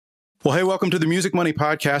Well, hey, welcome to the Music Money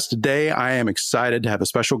Podcast. Today, I am excited to have a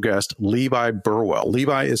special guest, Levi Burwell.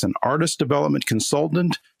 Levi is an artist development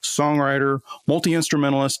consultant, songwriter,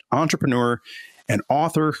 multi-instrumentalist, entrepreneur, and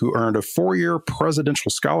author who earned a 4-year presidential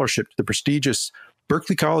scholarship to the prestigious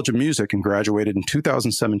Berklee College of Music and graduated in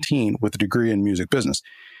 2017 with a degree in music business.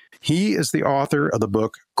 He is the author of the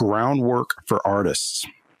book Groundwork for Artists,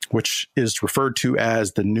 which is referred to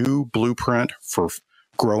as the new blueprint for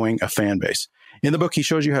growing a fan base. In the book, he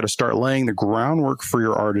shows you how to start laying the groundwork for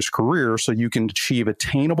your artist career so you can achieve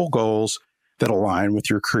attainable goals that align with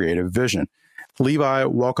your creative vision. Levi,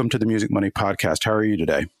 welcome to the Music Money Podcast. How are you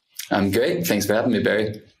today? I'm great. Thanks for having me,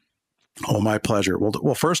 Barry. Oh, my pleasure.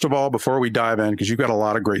 Well, first of all, before we dive in, because you've got a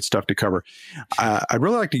lot of great stuff to cover, I'd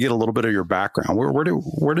really like to get a little bit of your background.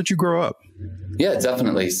 Where did you grow up? Yeah,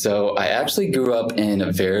 definitely. So I actually grew up in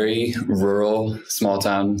a very rural, small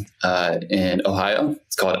town in Ohio.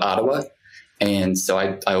 It's called Ottawa. And so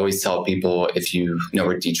I always tell people, if you know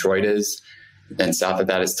where Detroit is, then south of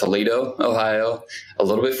that is Toledo, Ohio. A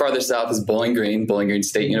little bit farther south is Bowling Green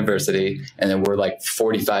State University. And then we're like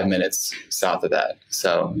 45 minutes south of that.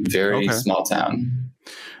 So very small town.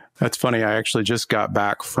 That's funny. I actually just got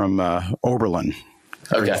back from Oberlin.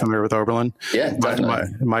 Are you familiar with Oberlin? Yeah,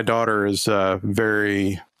 definitely. My daughter is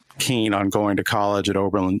very keen on going to college at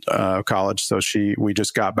Oberlin College. So we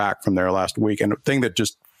just got back from there last week. And the thing that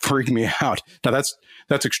just freaked me out. Now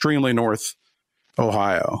that's extremely north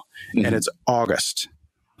Ohio, and it's August,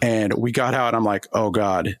 and we got out. I'm like, oh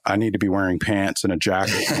God, I need to be wearing pants and a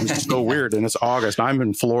jacket. It's so weird, and it's August. I'm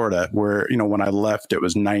in Florida, where when I left, it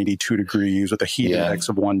was 92 degrees with a heat index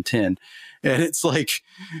of 110, and it's like,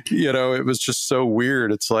 it was just so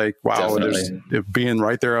weird. It's like, wow, being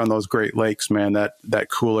right there on those Great Lakes, man, that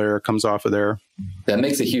cool air comes off of there. That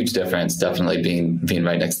makes a huge difference. Definitely being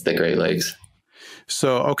right next to the Great Lakes.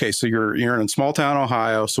 So you're in small town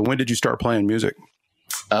Ohio. So when did you start playing music?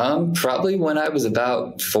 Probably when I was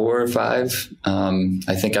about 4 or 5.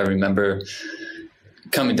 I think I remember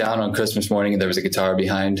coming down on Christmas morning and there was a guitar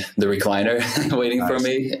behind the recliner waiting for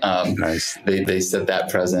me. Nice. They set that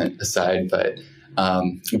present aside, but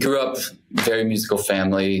grew up very musical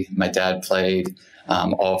family. My dad played.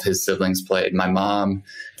 All of his siblings played. My mom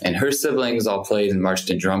and her siblings all played and marched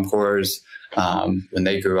in drum corps when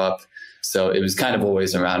they grew up. So it was kind of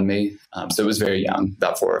always around me. So it was very young,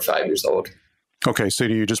 about 4 or 5 years old. Okay. So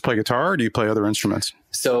do you just play guitar or do you play other instruments?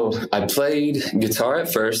 So I played guitar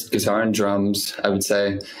at first, guitar and drums, I would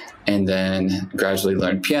say, and then gradually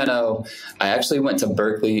learned piano. I actually went to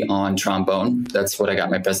Berklee on trombone. That's what I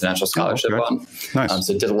got my presidential scholarship on. Nice.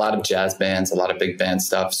 So did a lot of jazz bands, a lot of big band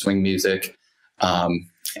stuff, swing music, and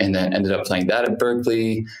then ended up playing that at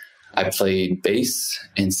Berklee. I played bass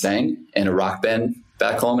and sang in a rock band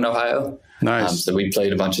back home in Ohio. Nice. So we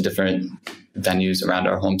played a bunch of different venues around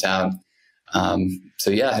our hometown.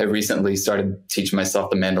 I recently started teaching myself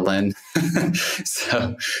the mandolin.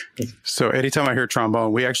 So anytime I hear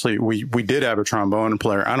trombone, we did have a trombone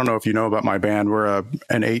player. I don't know if you know about my band. We're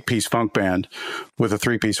an 8-piece funk band with a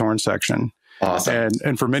 3-piece horn section. Awesome.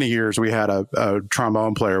 And for many years we had a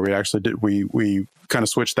trombone player. We kind of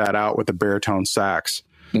switched that out with the baritone sax.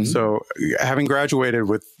 Mm-hmm. So having graduated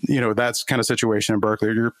with, that kind of situation in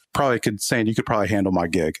Berklee, you could probably handle my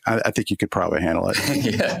gig. I think you could probably handle it.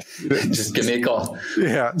 Yeah. Just give me a call.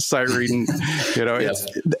 Yeah. Sight reading,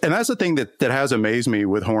 and that's the thing that has amazed me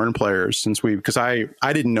with horn players because I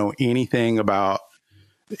didn't know anything about,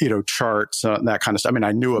 charts, that kind of stuff. I mean,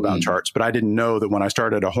 I knew about charts, but I didn't know that when I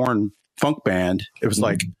started a horn funk band, it was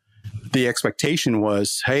like the expectation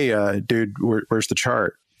was, hey, dude, where's the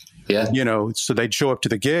chart? Yeah. So they'd show up to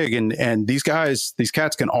the gig and these cats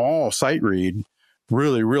can all sight read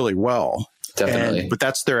really, really well. Definitely. But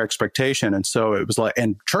that's their expectation. And so it was like,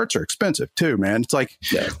 and charts are expensive too, man. It's like,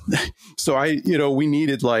 so we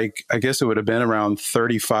needed I guess it would have been around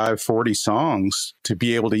 35, 40 songs to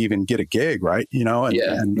be able to even get a gig, right?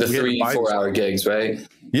 And the 3-4 hour gigs, right?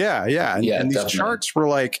 Yeah. Yeah. And these definitely. charts were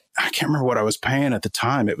I can't remember what I was paying at the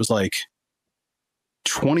time. It was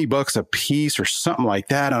 $20 a piece or something like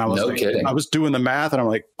that. And I was kidding. I was doing the math and I'm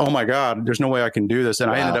like, oh my God, there's no way I can do this. And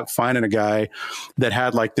I ended up finding a guy that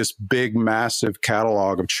had this big, massive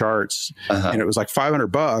catalog of charts and it was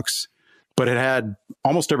 $500, but it had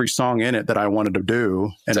almost every song in it that I wanted to do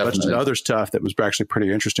and a bunch of other stuff that was actually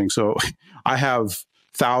pretty interesting. So I have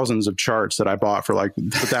thousands of charts that I bought for but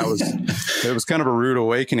that was, it was kind of a rude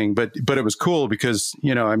awakening, but it was cool because,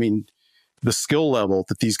 the skill level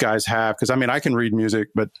that these guys have, because I can read music,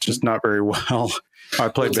 but just not very well. I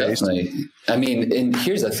play bass. Definitely. And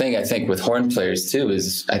here's the thing I think with horn players too,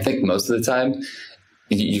 is I think most of the time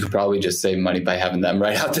you could probably just save money by having them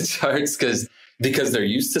write out the charts because because they're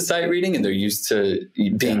used to sight reading and they're used to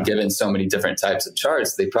being given so many different types of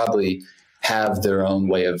charts, they probably have their own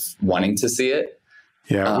way of wanting to see it.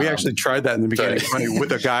 Yeah, we actually tried that in the beginning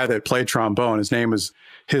with a guy that played trombone. His name was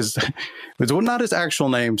not his actual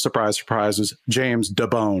name. Surprise, surprise, was James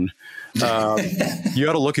DeBone. You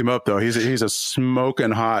got to look him up though. He's a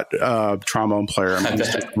smoking hot trombone player. I mean,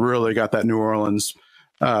 he's really got that New Orleans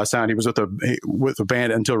sound. He was with a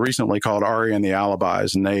band until recently called Ari and the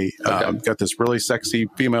Alibis, and they got this really sexy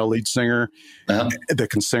female lead singer that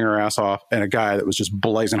can sing her ass off, and a guy that was just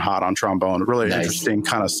blazing hot on trombone. Really interesting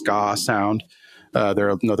kind of ska sound. They're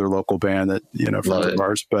another local band that, friends of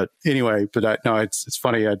ours. But anyway, it's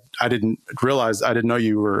funny. I didn't realize, I didn't know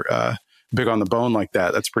you were big on the bone like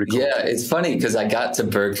that. That's pretty cool. Yeah, it's funny because I got to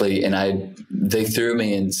Berklee and they threw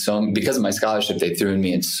me in because of my scholarship, they threw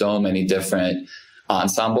me in so many different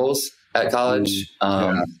ensembles at college.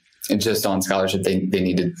 And just on scholarship, they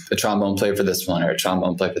needed a trombone player for this one or a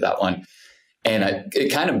trombone player for that one. And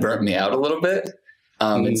it kind of burnt me out a little bit.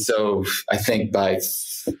 And so I think by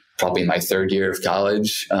probably my third year of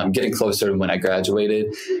college, getting closer to when I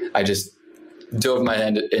graduated, I just dove my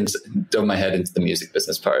head into the music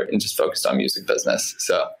business part and just focused on music business.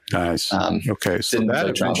 So nice. Okay, so that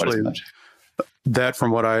eventually,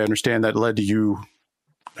 from what I understand, that led to you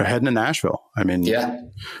heading to Nashville. I mean, yeah.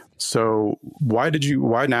 So why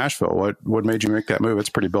Nashville? What made you make that move? It's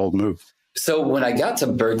a pretty bold move. So when I got to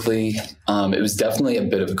Berklee, it was definitely a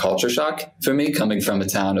bit of a culture shock for me, coming from a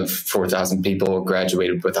town of 4,000 people,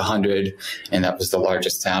 graduated with 100, and that was the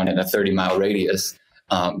largest town in a 30-mile radius.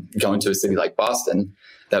 Going to a city like Boston,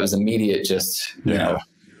 that was immediate, just a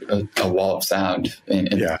wall of sound and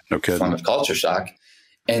no kidding. Form of culture shock.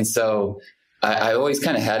 And so I always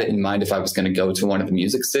kind of had it in mind, if I was going to go to one of the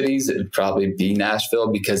music cities, it would probably be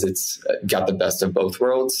Nashville, because it's got the best of both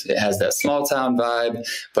worlds. It has that small town vibe,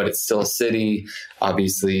 but it's still a city.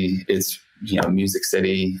 Obviously, it's music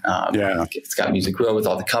city. It's got Music Row with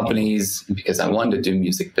all the companies, because I wanted to do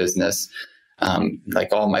music business.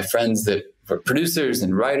 Like all my friends that were producers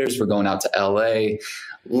and writers were going out to LA.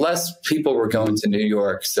 Less people were going to New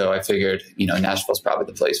York. So I figured, Nashville's probably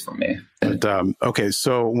the place for me. But, okay.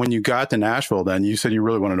 So when you got to Nashville, then you said you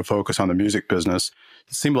really wanted to focus on the music business.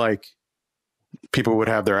 It seemed like people would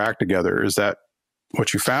have their act together. Is that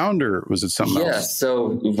what you found, or was it something else? Yeah.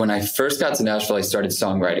 So when I first got to Nashville, I started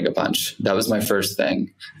songwriting a bunch. That was my first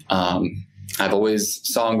thing. I've always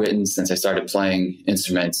songwritten since I started playing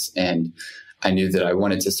instruments, and I knew that I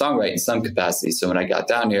wanted to songwrite in some capacity. So when I got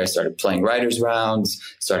down here, I started playing writers' rounds,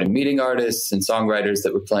 started meeting artists and songwriters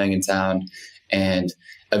that were playing in town. And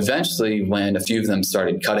eventually, when a few of them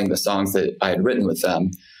started cutting the songs that I had written with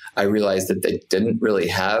them, I realized that they didn't really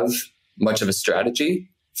have much of a strategy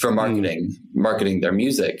for marketing their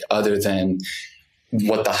music, other than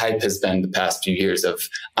what the hype has been the past few years of,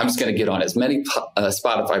 I'm just going to get on as many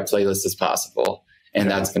Spotify playlists as possible, and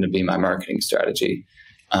that's going to be my marketing strategy.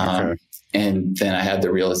 And then I had the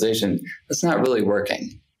realization that's not really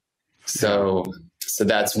working. So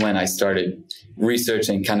that's when I started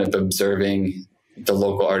researching, kind of observing the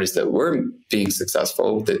local artists that were being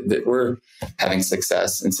successful, that were having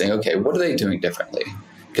success, and saying, okay, what are they doing differently?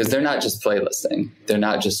 Because they're not just playlisting. They're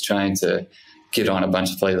not just trying to get on a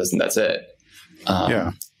bunch of playlists and that's it.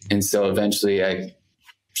 And so eventually I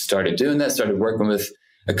started doing that, started working with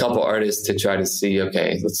a couple artists to try to see,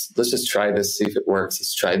 okay, let's just try this, see if it works.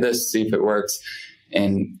 Let's try this, see if it works.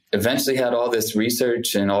 And eventually had all this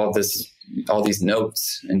research and all these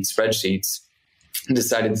notes and spreadsheets, and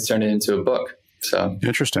decided to turn it into a book. So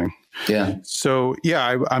interesting. Yeah. So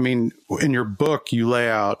I mean, in your book, you lay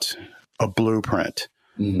out a blueprint.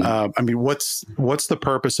 I mean, what's the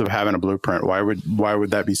purpose of having a blueprint? Why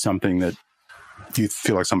would that be something that you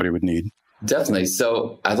feel like somebody would need? Definitely.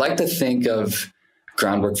 So I like to think of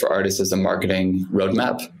Groundwork for Artists as a marketing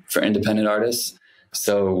roadmap for independent artists.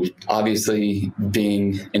 So obviously,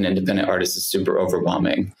 being an independent artist is super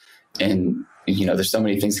overwhelming. And, there's so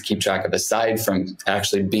many things to keep track of aside from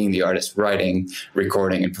actually being the artist, writing,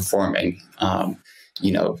 recording, and performing.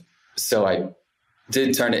 So I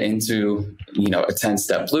did turn it into, a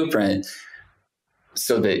 10-step blueprint,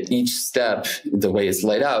 so that each step, the way it's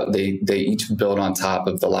laid out, they each build on top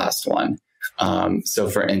of the last one. So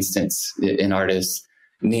for instance, an artist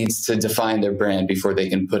needs to define their brand before they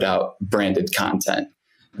can put out branded content.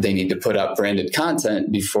 They need to put out branded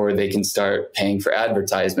content before they can start paying for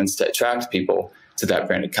advertisements to attract people to that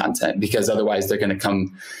branded content, because otherwise they're going to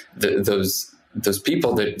come, those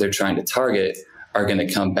people that they're trying to target are going to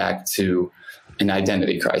come back to an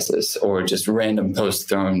identity crisis or just random posts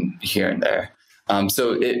thrown here and there.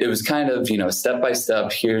 So it was kind of, step by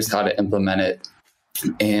step, here's how to implement it.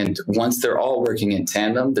 And once they're all working in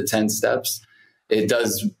tandem, the 10 steps,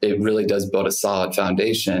 it really does build a solid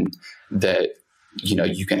foundation that,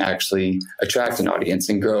 you can actually attract an audience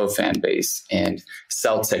and grow a fan base and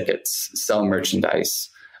sell tickets, sell merchandise,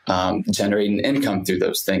 generate an income through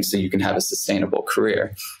those things so you can have a sustainable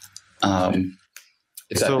career.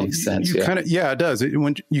 If that makes sense. It does.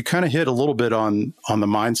 When you kind of hit a little bit on the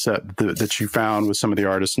mindset that you found with some of the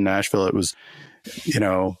artists in Nashville, it was,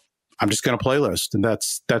 I'm just going to playlist, and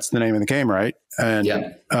that's the name of the game, right? And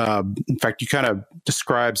in fact, you kind of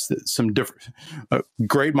describes some different,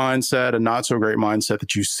 great mindset and not so great mindset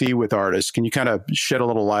that you see with artists. Can you kind of shed a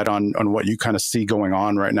little light on what you kind of see going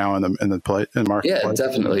on right now in the marketplace? Yeah,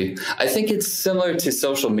 definitely. I think it's similar to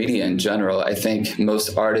social media in general. I think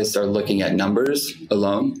most artists are looking at numbers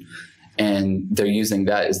alone, and they're using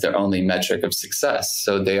that as their only metric of success.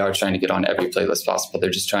 So they are trying to get on every playlist possible. They're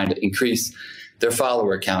just trying to increase their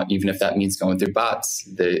follower count, even if that means going through bots,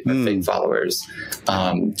 the fake followers,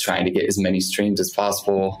 trying to get as many streams as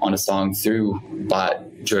possible on a song through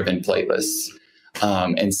bot-driven playlists,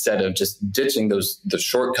 instead of just ditching the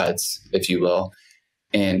shortcuts, if you will,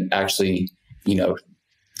 and actually,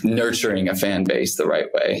 nurturing a fan base the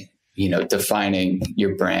right way, defining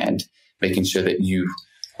your brand, making sure that you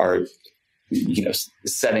are,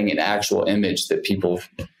 setting an actual image that people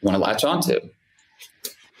want to latch onto.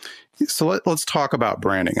 So let's talk about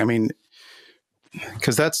branding. I mean,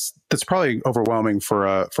 because that's probably overwhelming for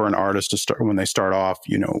an artist to start when they start off.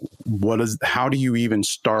 How do you even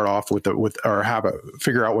start off with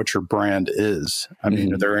figure out what your brand is? I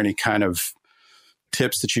mean, are there any kind of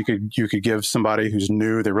tips that you could give somebody who's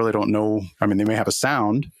new? They really don't know. I mean, they may have a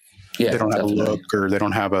sound, they don't have a look, or they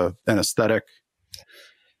don't have an aesthetic.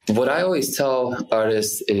 What I always tell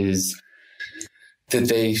artists is that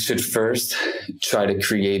they should first try to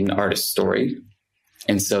create an artist story.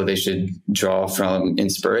 And so they should draw from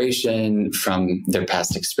inspiration, from their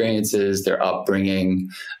past experiences, their upbringing,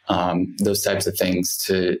 those types of things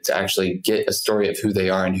to actually get a story of who they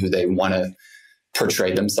are and who they want to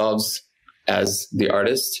portray themselves as the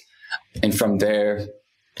artist. And from there,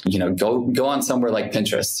 go on somewhere like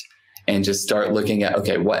Pinterest and just start looking at,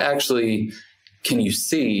 okay, what actually can you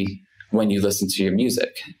see when you listen to your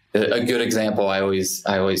music? A good example I always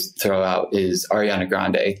throw out is Ariana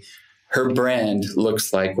Grande. Her brand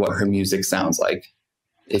looks like what her music sounds like.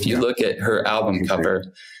 If you look at her album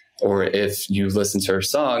cover, or if you listen to her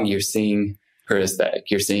song, you're seeing her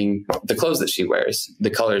aesthetic. You're seeing the clothes that she wears, the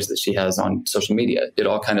colors that she has on social media. It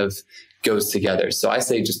all kind of goes together. So I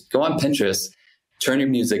say just go on Pinterest, turn your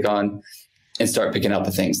music on, and start picking out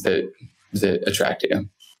the things that attract you.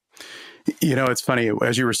 It's funny,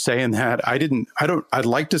 as you were saying that, I'd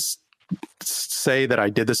like to say that I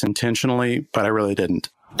did this intentionally, but I really didn't.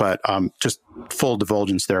 But just full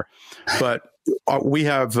divulgence there. But we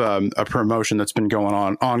have a promotion that's been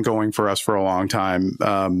ongoing for us for a long time,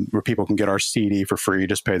 where people can get our CD for free,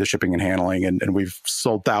 just pay the shipping and handling. And we've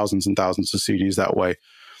sold thousands and thousands of CDs that way.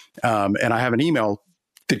 And I have an email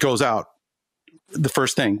that goes out the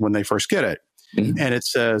first thing when they first get it. Mm-hmm. And it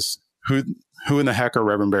says, who in the heck are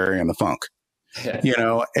Reverend Barry and the Funk?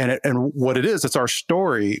 And what it is, it's our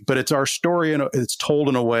story, but it's our story and it's told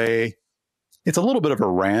in a way, it's a little bit of a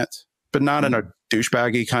rant, but not in a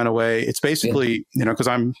douchebaggy kind of way. It's basically, because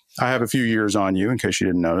I have a few years on you, in case you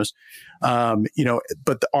didn't notice,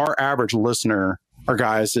 but our average listener are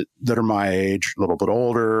guys that are my age, a little bit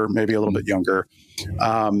older, maybe a little bit younger.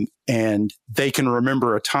 And they can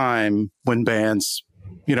remember a time when bands,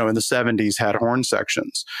 in the 70s had horn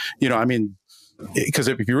sections, because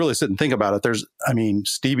if you really sit and think about it,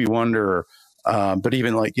 Stevie Wonder, but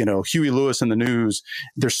even like, Huey Lewis and the News,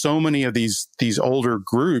 there's so many of these older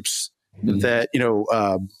groups that,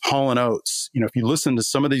 Hall & Oates, if you listen to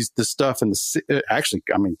some of this stuff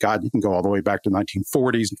God, you can go all the way back to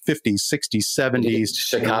 1940s, 50s, 60s, 70s.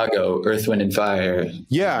 Chicago, Earth, Wind and Fire.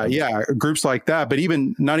 Yeah. Groups like that. But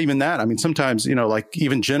not even that. Sometimes, like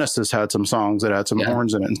even Genesis had some songs that had some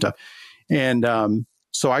horns in it and stuff. And,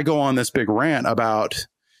 so I go on this big rant about,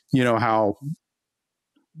 how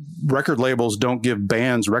record labels don't give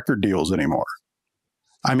bands record deals anymore.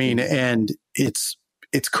 And it's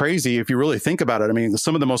crazy if you really think about it.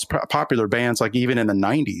 Some of the most popular bands, like even in the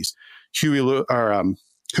 90s,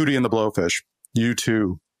 Hootie and the Blowfish,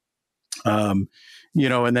 U2, and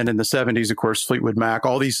then in the 70s, of course, Fleetwood Mac,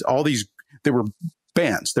 all these, they were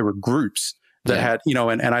bands, they were groups that had,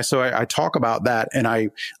 I talk about that, and I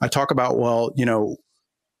talk about,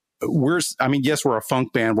 yes, we're a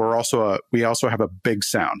funk band. We also have a big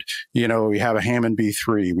sound. We have a Hammond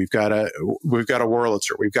B3. We've got a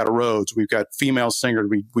Wurlitzer. We've got a Rhodes. We've got female singers.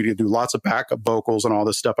 We do lots of backup vocals and all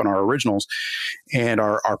this stuff on our originals. And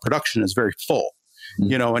our production is very full.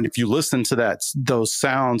 And if you listen to those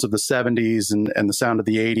sounds of the 70s and the sound of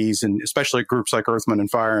the 80s, and especially groups like Earth, Wind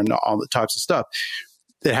 & Fire and all the types of stuff,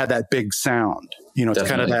 it had that big sound. It's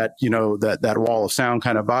Definitely. kind of that wall of sound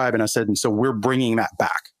kind of vibe. And I said, and so we're bringing that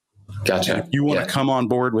back. Gotcha. If you want to come on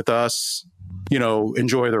board with us,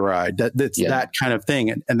 enjoy the ride. That's that kind of thing.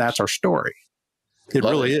 And that's our story. It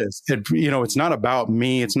really is. It's not about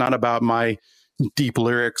me. It's not about my deep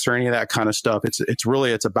lyrics or any of that kind of stuff.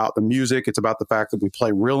 It's about the music. It's about the fact that we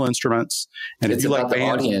play real instruments. And it's about the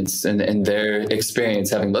audience and their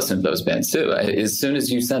experience having listened to those bands too. As soon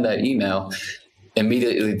as you send that email,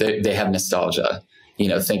 immediately they have nostalgia,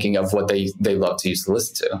 thinking of what they love to used to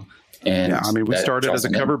listen to. And we started as a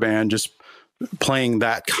cover band, just playing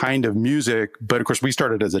that kind of music. But of course, we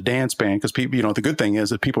started as a dance band because people, the good thing is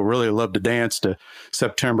that people really love to dance to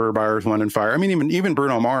September by Earth, Wind & Fire. I mean, even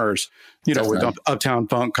Bruno Mars, with Uptown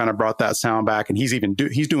Funk kind of brought that sound back, and he's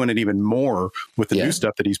doing it even more with the new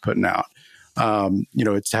stuff that he's putting out.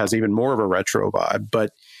 It has even more of a retro vibe.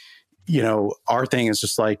 But our thing is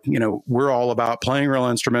just like, we're all about playing real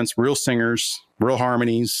instruments, real singers, real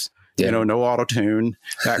harmonies. No auto tune,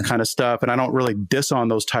 that kind of stuff. And I don't really diss on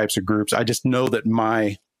those types of groups. I just know that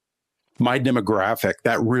my demographic,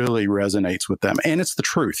 that really resonates with them. And it's the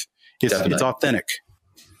truth. It's authentic.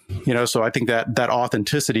 So I think that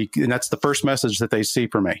authenticity, and that's the first message that they see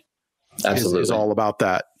from me. Absolutely. Is all about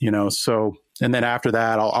that, so, and then after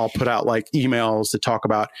that, I'll put out like emails that talk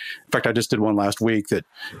about, in fact, I just did one last week that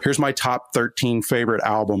here's my top 13 favorite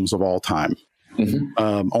albums of all time.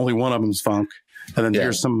 Mm-hmm. Only one of them is funk. And then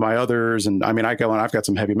here's some of my others. And I mean, I've got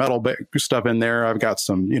some heavy metal stuff in there. I've got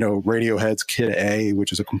some, Radiohead's Kid A,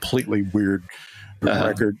 which is a completely weird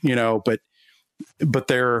record, but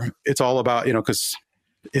it's all about, because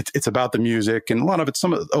it's about the music, and a lot of it's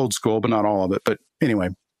some of the old school, but not all of it. But anyway.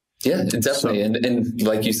 Yeah, definitely. And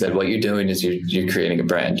like you said, what you're doing is you're creating a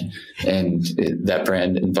brand, and that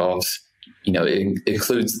brand involves, it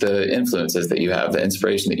includes the influences that you have, the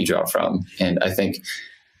inspiration that you draw from. And I think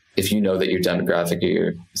if you know that your demographic or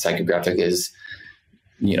your psychographic is,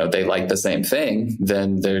 they like the same thing,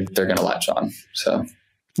 then they're going to latch on. So,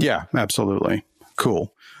 yeah, absolutely.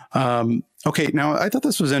 Cool. Okay. Now I thought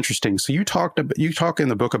this was interesting. So you talk in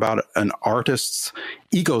the book about an artist's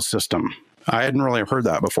ecosystem. I hadn't really heard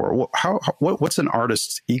that before. What's an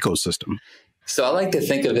artist's ecosystem? So I like to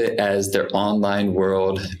think of it as their online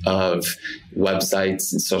world of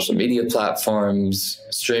websites and social media platforms,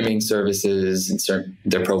 streaming services, and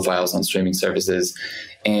their profiles on streaming services,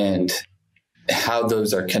 and how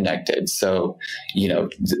those are connected. So,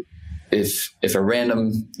 if a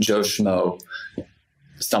random Joe Schmo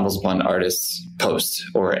stumbles upon an artist's post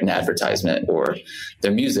or an advertisement or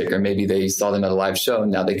their music, or maybe they saw them at a live show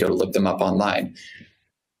and now they go to look them up online,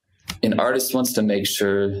 an artist wants to make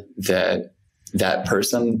sure that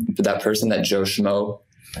person, that Joe Schmo,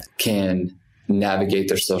 can navigate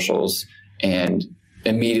their socials and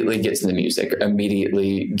immediately get to the music, or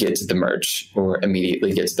immediately get to the merch, or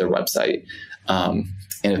immediately get to their website. And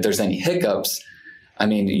if there's any hiccups, I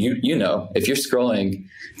mean, if you're scrolling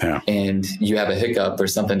and you have a hiccup or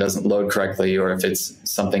something doesn't load correctly, or if it's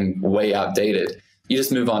something way outdated, you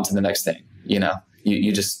just move on to the next thing.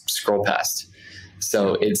 You just scroll past.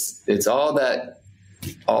 So it's all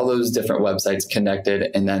those different websites connected.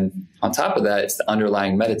 And then on top of that, it's the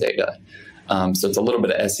underlying metadata. So it's a little bit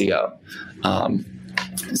of SEO.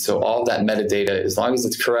 So all that metadata, as long as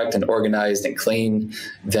it's correct and organized and clean,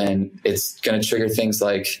 then it's going to trigger things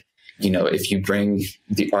like, if you bring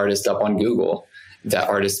the artist up on Google, that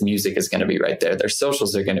artist's music is going to be right there. Their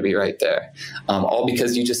socials are going to be right there. All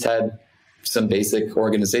because you just had some basic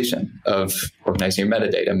organization of organizing your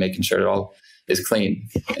metadata, making sure it all is clean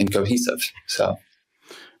and cohesive. So.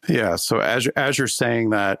 Yeah. So as you're saying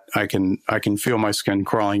that, I can feel my skin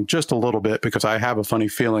crawling just a little bit, because I have a funny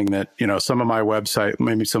feeling that, some of my website,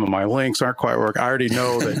 maybe some of my links aren't quite working. I already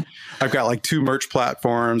know that I've got like 2 merch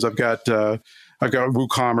platforms. I've got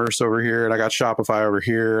WooCommerce over here, and I got Shopify over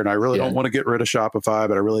here, and I really don't want to get rid of Shopify,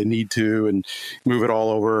 but I really need to, and move it all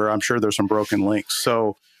over. I'm sure there's some broken links.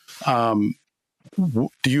 So, do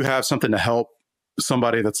you have something to help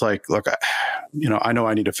somebody that's like, look, I know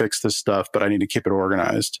I need to fix this stuff, but I need to keep it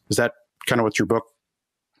organized? Is that kind of what your book,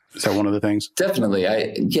 is that one of the things? Definitely.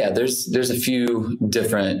 There's a few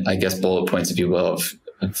different, I guess, bullet points, if you will,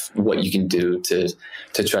 of what you can do to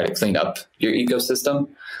try to clean up your ecosystem,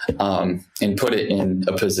 and put it in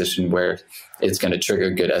a position where it's going to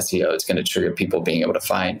trigger good SEO. It's going to trigger people being able to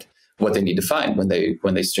find what they need to find when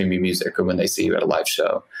they stream your music, or when they see you at a live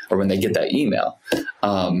show, or when they get that email.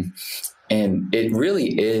 And it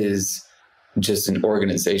really is just an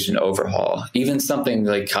organization overhaul. Even something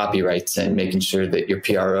like copyrights and making sure that your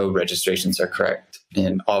PRO registrations are correct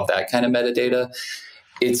and all of that kind of metadata.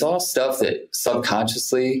 It's all stuff that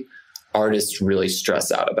subconsciously artists really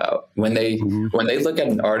stress out about when they look at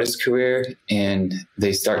an artist's career and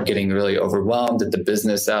they start getting really overwhelmed at the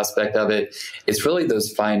business aspect of it. It's really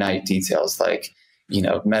those finite details like,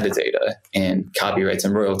 metadata and copyrights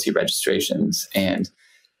and royalty registrations and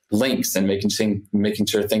links and making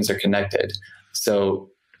sure things are connected. So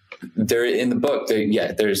there in the book,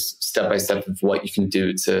 there's step-by-step of what you can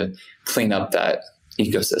do to clean up that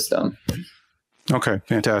ecosystem. Okay,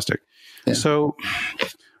 fantastic. Yeah. So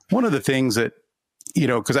one of the things that,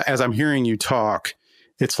 because as I'm hearing you talk,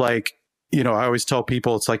 it's like, I always tell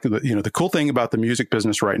people, it's like, the cool thing about the music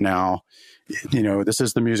business right now, this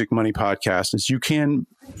is the Music Money Podcast, is you can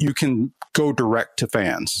go direct to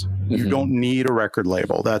fans. Mm-hmm. You don't need a record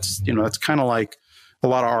label. That's kind of like a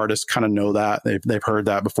lot of artists kind of know that. They've heard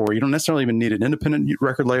that before. You don't necessarily even need an independent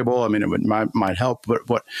record label. I mean, might help,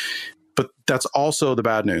 but that's also the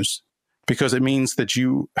bad news, because it means that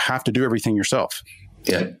you have to do everything yourself.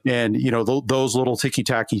 Yeah. And, those little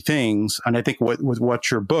ticky-tacky things. And I think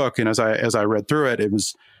what your book, and as I read through it, it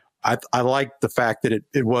was, I liked the fact that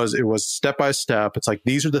it was step by step. It's like,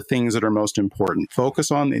 these are the things that are most important.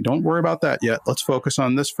 Don't worry about that yet. Let's focus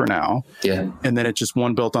on this for now. Yeah. And then it's just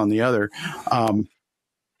one built on the other.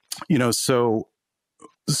 So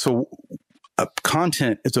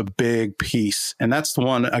content is a big piece. And that's the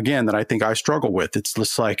one, again, that I think I struggle with. It's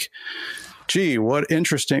just like, gee, what's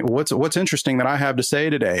interesting that I have to say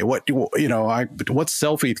today? What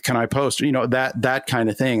selfie can I post? That kind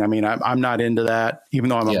of thing. I mean, I'm not into that, even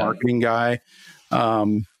though I'm a marketing guy.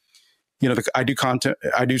 I do content.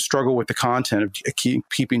 I do struggle with the content of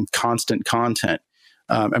keeping constant content.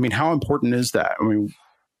 I mean, how important is that? I mean,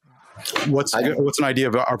 what's an idea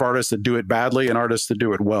of artists that do it badly and artists that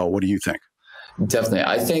do it well? What do you think? Definitely.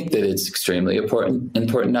 I think that it's extremely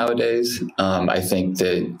important nowadays. I think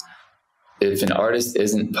that if an artist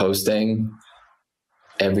isn't posting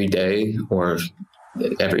every day or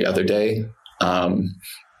every other day,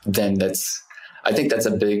 then I think that's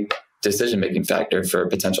a big decision-making factor for a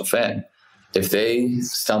potential fan. If they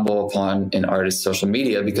stumble upon an artist's social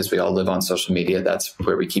media, because we all live on social media, that's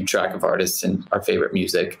where we keep track of artists and our favorite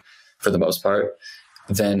music for the most part,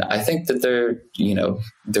 then I think that they're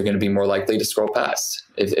going to be more likely to scroll past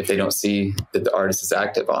if they don't see that the artist is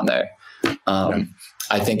active on there.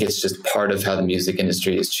 I think it's just part of how the music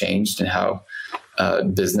industry has changed and how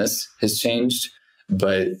business has changed,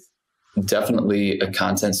 but definitely a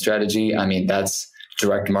content strategy. I mean, that's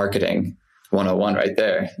direct marketing 101 right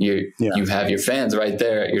there. You have your fans right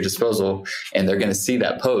there at your disposal, and they're going to see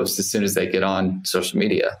that post as soon as they get on social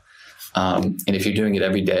media. And if you're doing it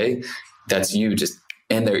every day, that's you just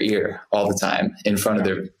in their ear all the time, in front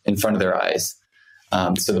of their eyes.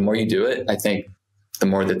 So the more you do it, I think the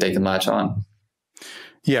more that they can latch on.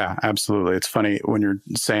 Yeah, absolutely. It's funny when you're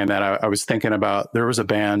saying that. I was thinking about, there was a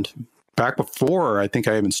band back before I think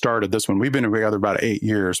I even started this one. We've been together about 8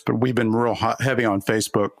 years, but we've been real heavy on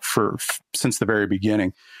Facebook since the very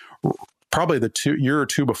beginning. Probably the year or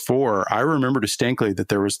two before, I remember distinctly that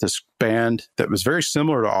there was this band that was very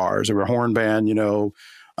similar to ours. They were a horn band,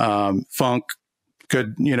 funk,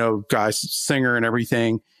 good, guys, singer and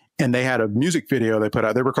everything. And they had a music video they put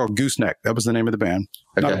out. They were called Gooseneck. That was the name of the band.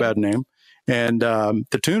 Okay. Not a bad name. And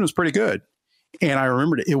the tune was pretty good. And I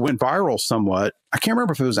remembered it went viral somewhat. I can't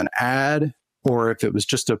remember if it was an ad or if it was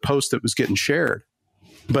just a post that was getting shared,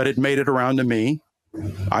 but it made it around to me.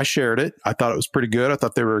 I shared it. I thought it was pretty good. I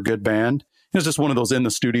thought they were a good band. It was just one of those in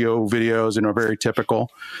the studio videos, very typical.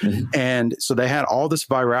 Mm-hmm. And so they had all this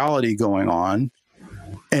virality going on.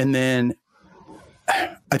 And then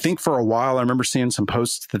I think for a while, I remember seeing some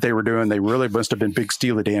posts that they were doing. They really must have been big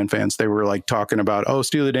Steely Dan fans. They were like talking about,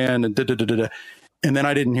 Steely Dan and da-da-da-da-da. And then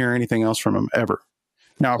I didn't hear anything else from them ever.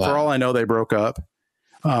 Now, wow. For all I know, they broke up,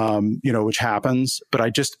 which happens. But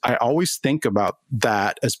I always think about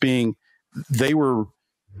that as being, they were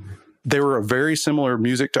a very similar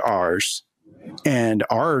music to ours. And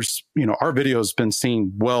ours, our video has been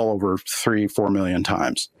seen well over 3-4 million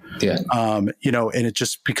times. Yeah. And it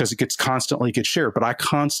just because it constantly gets shared, but I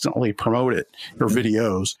constantly promote it or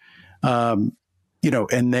videos, and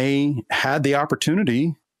they had the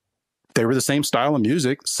opportunity. They were the same style of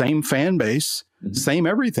music, same fan base, same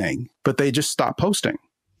everything, but they just stopped posting.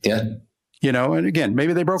 Yeah. You know, and again,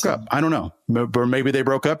 maybe they broke up. I don't know. Or maybe they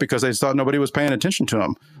broke up because they thought nobody was paying attention to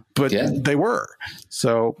them, but they were.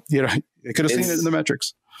 So, you know, they could have seen it in the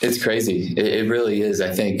metrics. It's crazy. It really is.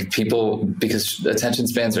 I think people, because attention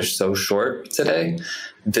spans are so short today,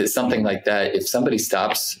 that something like that,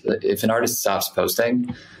 if an artist stops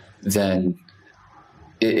posting, then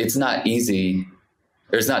it's not easy,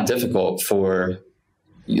 or it's not difficult for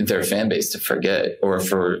their fan base to forget, or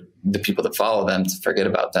for the people that follow them to forget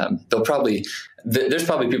about them. There's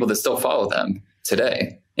probably people that still follow them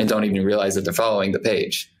today and don't even realize that they're following the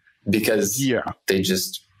page, because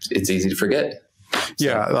it's easy to forget.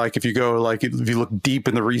 Yeah, like if you look deep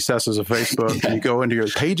in the recesses of Facebook and you go into your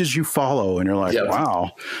pages you follow, and you're like,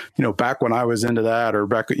 wow, you know, back when I was into that, or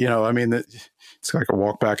back, you know, I mean, it's like a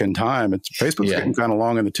walk back in time. Facebook's getting kind of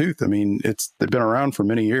long in the tooth. I mean, they've been around for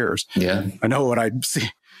many years. Yeah, I know when I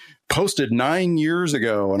posted 9 years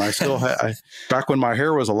ago, and I still had back when my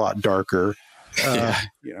hair was a lot darker.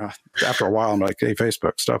 You know, after a while, I'm like, hey,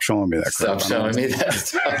 Facebook, stop showing me that crap. Stop showing me that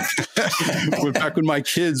stuff. Back when my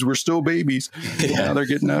kids were still babies, now they're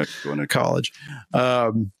getting out, going to college.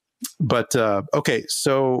 Okay,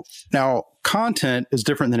 so now content is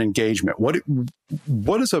different than engagement. What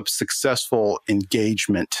does a successful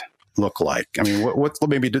engagement look like? I mean,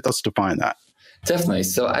 let's define that. Definitely.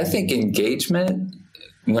 So I think engagement,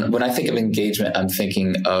 when I think of engagement, I'm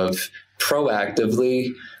thinking of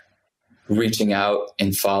proactively reaching out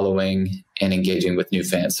and following and engaging with new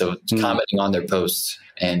fans. So commenting on their posts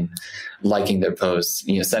and liking their posts,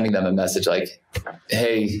 you know, sending them a message like,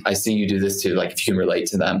 hey, I see you do this too. Like if you can relate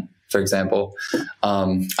to them, for example.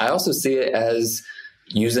 I also see it as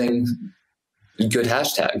using good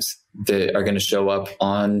hashtags that are going to show up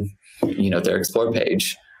on, you know, their explore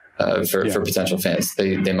page for potential fans.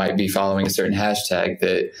 They might be following a certain hashtag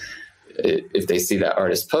that if they see that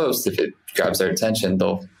artist post, if it grabs their attention,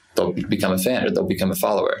 they'll become a fan, or they'll become a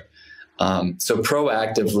follower. So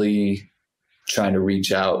proactively trying to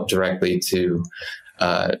reach out directly to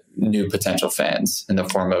new potential fans in the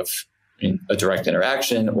form of a direct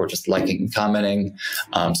interaction, or just liking and commenting.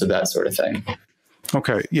 So that sort of thing.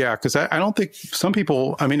 Okay. Yeah. Because I don't think some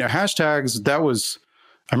people, I mean, hashtags,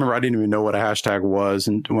 I remember I didn't even know what a hashtag was.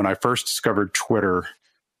 And when I first discovered Twitter,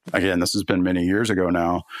 again, this has been many years ago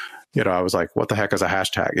now, you know, I was like, what the heck is a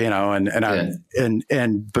hashtag? You know,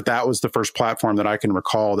 but that was the first platform that I can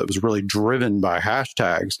recall that was really driven by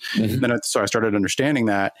hashtags. Mm-hmm. So I started understanding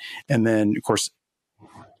that. And then, of course,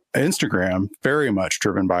 Instagram, very much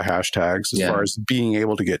driven by hashtags as far as being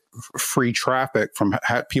able to get free traffic from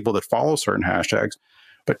people that follow certain hashtags.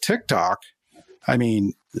 But TikTok, I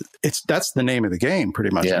mean, that's the name of the game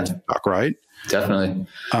pretty much on TikTok, right? Definitely.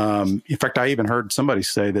 In fact, I even heard somebody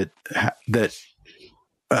say that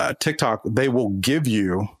TikTok, they will give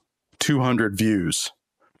you 200 views.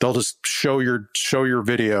 They'll just show your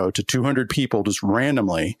video to 200 people just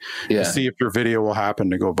randomly to see if your video will happen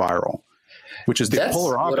to go viral, which is the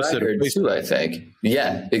polar opposite of Facebook. Too, I think.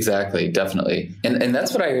 Yeah, exactly. Definitely. And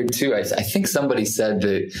that's what I heard too. I think somebody said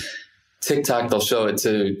that TikTok, they'll show it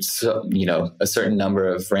to, you know, a certain number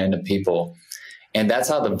of random people. And that's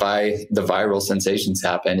how the viral sensations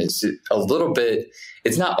happen. It's a little bit,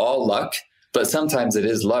 it's not all luck, but sometimes it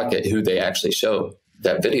is luck at who they actually show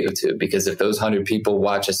that video to, because if those 100 people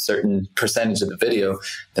watch a certain percentage of the video,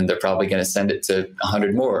 then they're probably going to send it to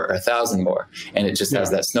 100 more or 1,000 more. And it just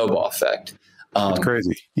has that snowball effect. It's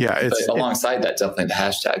crazy. Yeah. But alongside that, definitely the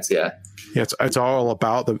hashtags. Yeah. Yeah. It's all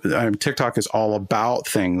about TikTok is all about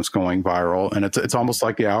things going viral. And it's almost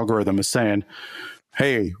like the algorithm is saying,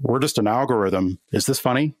 hey, we're just an algorithm. Is this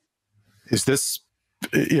funny? Is this,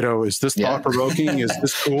 you know, is this thought provoking? Is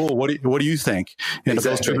this cool? What do you think? And if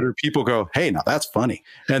those 200 people go, hey, now that's funny,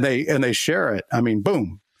 and they share it, I mean,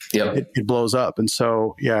 boom, it blows up. And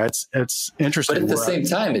so, it's interesting. But at the same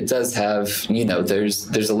time, it does have, you know,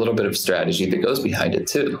 there's a little bit of strategy that goes behind it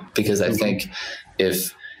too, because I think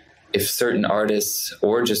if certain artists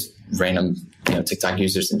or just random, you know, TikTok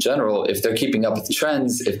users in general, if they're keeping up with the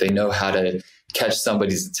trends, if they know how to catch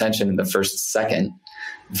somebody's attention in the first second,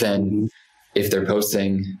 then if they're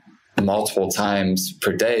posting multiple times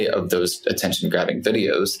per day of those attention grabbing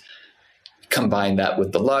videos, combine that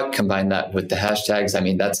with the luck, combine that with the hashtags, I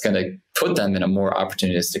mean, that's going to put them in a more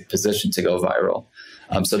opportunistic position to go viral.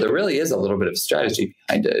 So there really is a little bit of strategy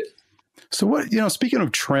behind it. So what, you know, speaking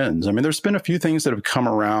of trends, I mean, there's been a few things that have come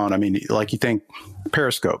around. I mean, like you think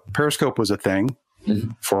Periscope was a thing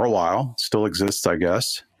for a while, still exists, I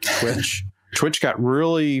guess. Twitch got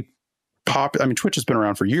really popular. I mean, Twitch has been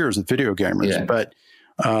around for years with video gamers, but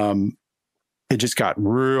it just got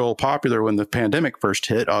real popular when the pandemic first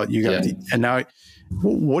hit. And now,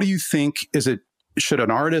 what do you think? Is it should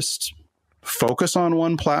an artist focus on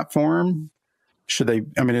one platform? Should they,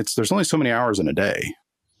 I mean, there's only so many hours in a day.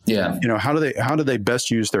 Yeah. How do they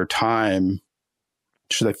best use their time?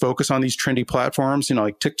 Should they focus on these trendy platforms?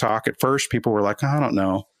 Like TikTok at first, people were like, I don't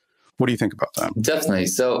know. What do you think about that? Definitely.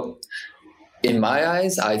 So in my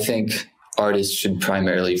eyes, I think artists should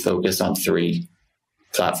primarily focus on 3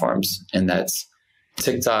 platforms, and that's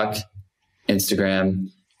TikTok, Instagram,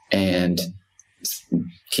 and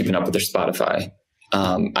keeping up with their Spotify.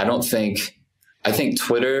 I think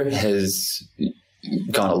Twitter has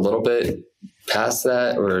gone a little bit past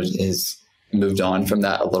that, or has moved on from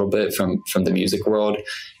that a little bit from the music world,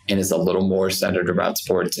 and is a little more centered around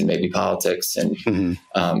sports and maybe politics and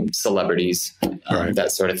celebrities, right.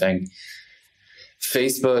 That sort of thing.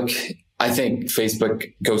 Facebook, I think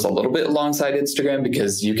Facebook goes a little bit alongside Instagram,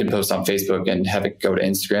 because you can post on Facebook and have it go to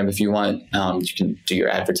Instagram if you want. You can do your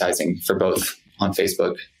advertising for both on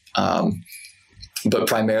Facebook. But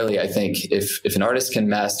primarily, I think if an artist can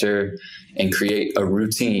master and create a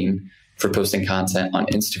routine for posting content on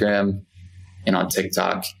Instagram and on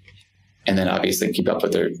TikTok, and then obviously keep up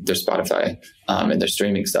with their Spotify and their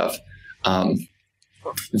streaming stuff,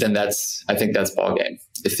 then I think that's ball game.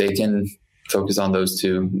 If they can focus on those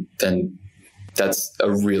 2, then that's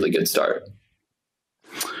a really good start.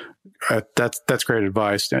 That's great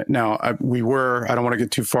advice. Now, I don't want to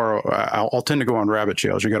get too far. I'll tend to go on rabbit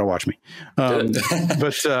trails. You got to watch me.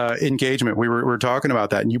 But engagement, we were talking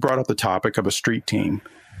about that, and you brought up the topic of a street team.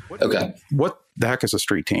 Okay. What the heck is a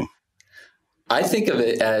street team? I think of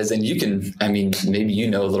it as, and maybe you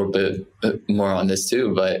know a little bit more on this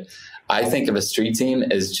too, but I think of a street team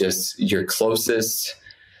as just your closest.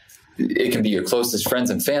 It can be your closest friends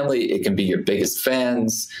and family. It can be your biggest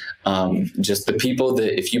fans. Just the people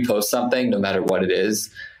that if you post something, no matter what it is,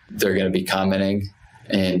 they're going to be commenting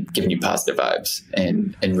and giving you positive vibes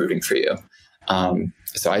and rooting for you.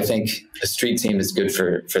 So I think a street team is good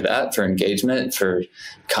for that, for engagement, for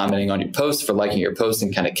commenting on your post, for liking your post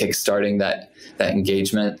and kind of kickstarting that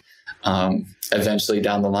engagement. Eventually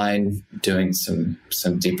down the line, doing some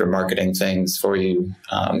deeper marketing things for you,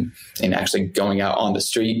 and actually going out on the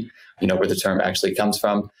street, where the term actually comes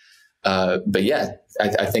from. But yeah,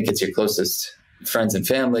 I think it's your closest friends and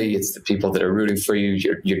family. It's the people that are rooting for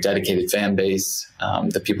you, your dedicated fan base,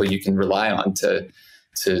 the people you can rely on to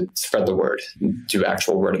spread the word, do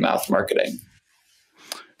actual word of mouth marketing.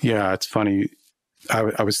 Yeah, it's funny.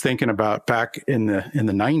 I was thinking about back in the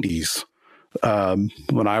 90s,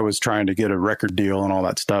 when I was trying to get a record deal and all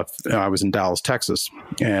that stuff. I was in Dallas, Texas,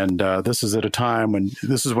 and this is at a time when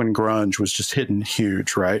grunge was just hitting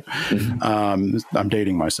huge, right? Mm-hmm. I'm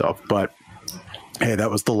dating myself, but hey,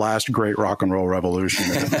 that was the last great rock and roll revolution.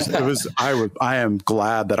 I am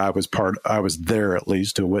glad that I was there at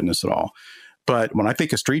least to witness it all. But when I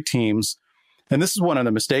think of street teams, and this is one of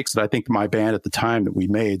the mistakes that I think my band at the time that we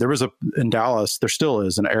made, in Dallas, there still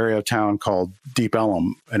is an area of town called Deep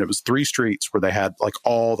Ellum. And it was 3 streets where they had like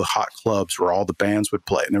all the hot clubs where all the bands would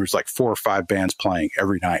play. And there was like 4 or 5 bands playing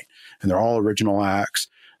every night. And they're all original acts.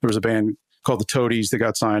 There was a band called the Toadies that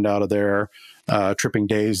got signed out of there, Tripping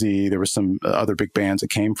Daisy. There was some other big bands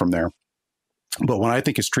that came from there. But when I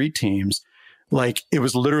think of street teams, like it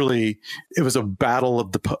was a battle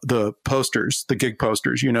of the posters, the gig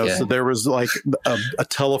posters, Yeah. So there was like a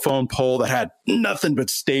telephone pole that had nothing but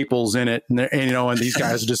staples in it. And these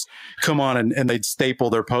guys would just come on and they'd staple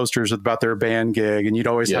their posters about their band gig. And you'd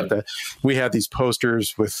always we had these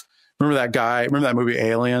posters with, remember that movie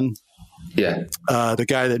Alien? Yeah. The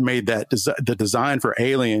guy that made the design for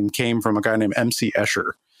Alien came from a guy named MC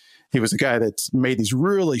Escher. He was a guy that's made these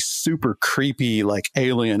really super creepy, like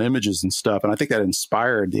alien images and stuff. And I think that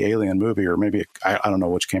inspired the Alien movie, or maybe I don't know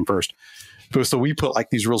which came first. But so we put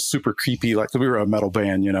like these real super creepy, like we were a metal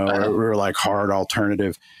band, we were like hard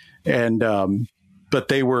alternative. And, but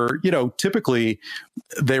they were, typically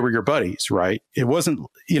they were your buddies, right? It wasn't,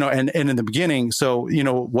 and in the beginning. So,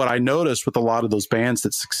 what I noticed with a lot of those bands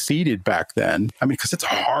that succeeded back then, because it's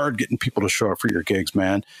hard getting people to show up for your gigs,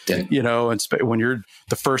 man. Yeah. And when you're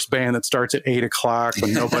the first band that starts at 8:00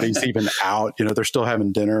 when nobody's even out, they're still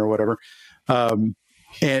having dinner or whatever.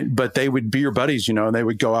 But they would be your buddies, and they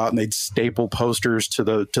would go out and they'd staple posters to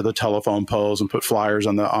the telephone poles and put flyers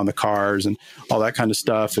on the cars and all that kind of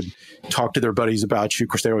stuff, and talk to their buddies about you. Of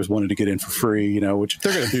course, they always wanted to get in for free, which if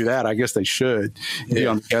they're going to do that, I guess they should be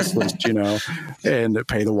on the guest list, and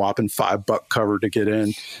pay the whopping $5 cover to get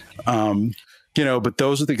in. But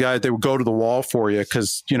those are the guys, they would go to the wall for you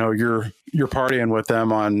because, you're partying with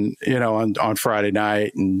them on Friday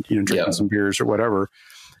night and, drinking some beers or whatever.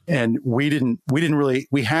 And we didn't really,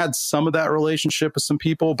 we had some of that relationship with some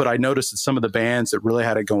people, but I noticed that some of the bands that really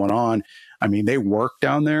had it going on, I mean, they worked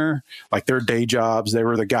down there, like their day jobs. They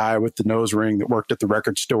were the guy with the nose ring that worked at the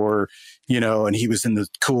record store, and he was in the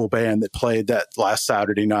cool band that played that last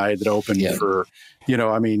Saturday night that opened for,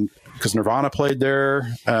 I mean, because Nirvana played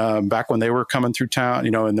there back when they were coming through town,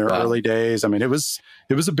 in their early days. I mean, it was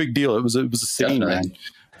a big deal. It was a scene, man.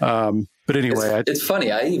 But anyway, it's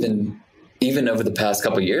funny. I even over the past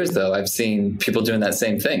couple of years, though, I've seen people doing that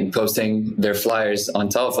same thing, posting their flyers on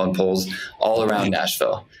telephone poles all around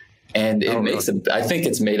Nashville. And I think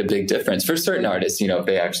it's made a big difference for certain artists,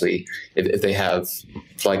 if they have,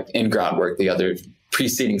 like in Groundwork, the other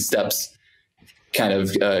preceding steps kind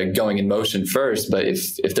of going in motion first. But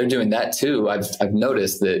if they're doing that too, I've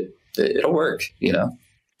noticed that it'll work,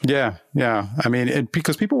 Yeah. I mean,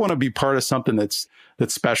 because people want to be part of something that's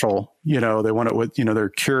special, they want to, they're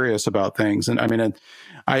curious about things. And I mean,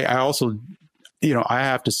 I also, I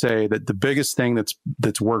have to say that the biggest thing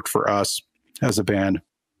that's worked for us as a band,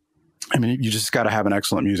 I mean, you just got to have an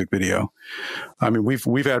excellent music video. I mean,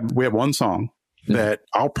 we have one song that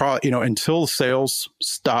I'll probably, until sales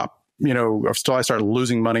stop, or still I start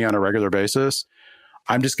losing money on a regular basis,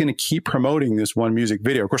 I'm just going to keep promoting this one music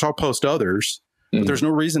video. Of course, I'll post others, but there's no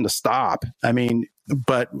reason to stop. I mean,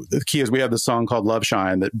 but the key is we have this song called Love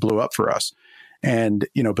Shine that blew up for us. And,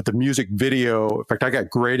 but the music video, in fact, I got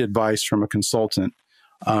great advice from a consultant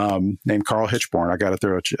named Carl Hitchborn. I got to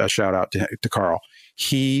throw a shout out to Carl.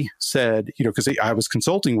 He said, because I was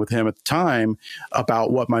consulting with him at the time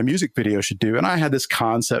about what my music video should do. And I had this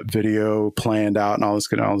concept video planned out and all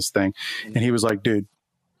this thing. And he was like, dude,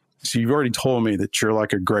 so you've already told me that you're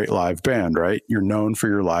like a great live band, right? You're known for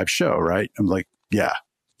your live show, right? I'm like, yeah.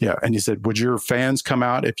 And he said, would your fans come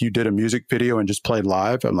out if you did a music video and just played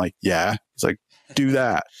live? I'm like, yeah. He's like, do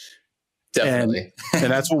that. Definitely.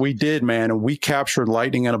 And that's what we did, man. And we captured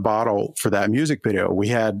lightning in a bottle for that music video. We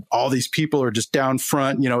had all these people are just down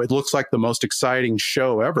front. It looks like the most exciting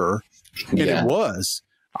show ever. And it was.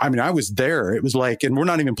 I mean, I was there. It was like, and we're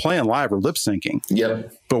not even playing live or lip syncing.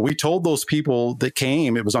 Yep. But we told those people that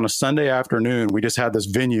came, it was on a Sunday afternoon. We just had this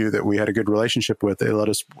venue that we had a good relationship with. They let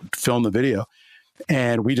us film the video.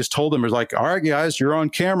 And we just told them, it was like, all right, guys, you're on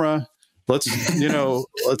camera. Let's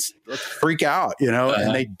freak out,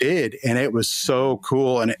 and they did. And it was so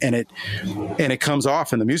cool. And it comes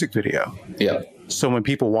off in the music video. Yeah. So when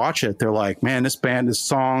people watch it, they're like, man, this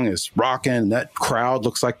song is rocking. That crowd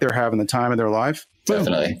looks like they're having the time of their life.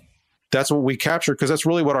 Definitely. Boom. That's what we captured, because that's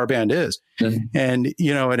really what our band is. Mm-hmm. And,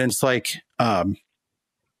 and it's like,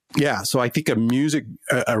 so I think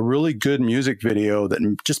a really good music video that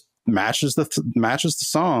just matches the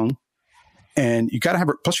song. And you got to have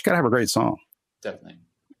a great song. Definitely.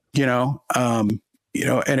 And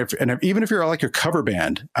even if you're like your cover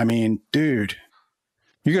band, I mean, dude,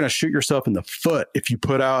 you're going to shoot yourself in the foot if you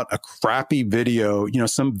put out a crappy video,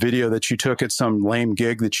 some video that you took at some lame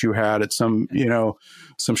gig that you had at some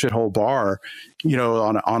shithole bar,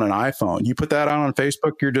 on an iPhone. You put that out on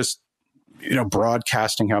Facebook, you're just,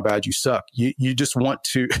 broadcasting how bad you suck. You just want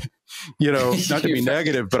to, not to be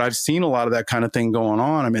negative, but I've seen a lot of that kind of thing going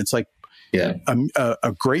on. I mean, it's like,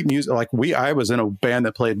 a great music. Like I was in a band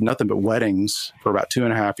that played nothing but weddings for about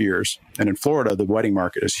 2.5 years. And in Florida, the wedding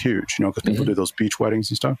market is huge, because people do those beach weddings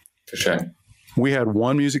and stuff. For sure. We had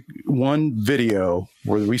one video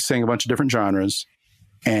where we sang a bunch of different genres,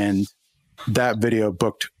 and that video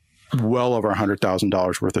booked well over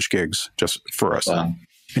 $100,000 worth of gigs just for us. Wow.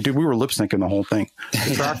 And dude, we were lip syncing the whole thing.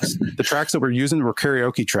 The tracks that we're using were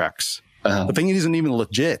karaoke tracks. The thing isn't even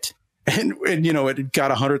legit. And it got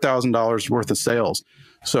 $100,000 worth of sales.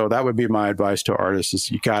 So that would be my advice to artists: is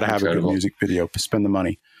you got to have a good music video, spend the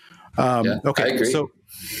money. Okay. I agree. So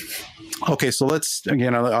let's,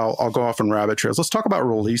 again, I'll go off on rabbit trails. Let's talk about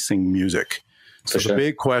releasing music. So the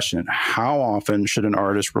big question: how often should an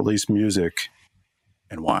artist release music,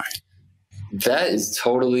 and why? That is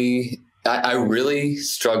totally. I really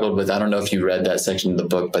struggled with. I don't know if you read that section of the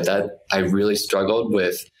book, but I really struggled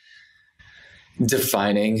with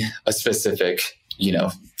defining a specific,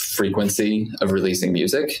 frequency of releasing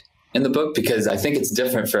music in the book, because I think it's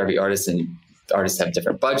different for every artist, and artists have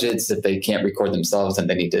different budgets. If they can't record themselves, then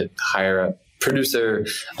they need to hire a producer,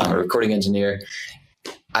 a recording engineer.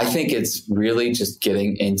 I think it's really just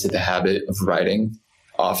getting into the habit of writing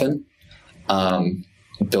often,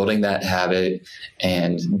 building that habit,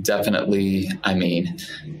 and definitely,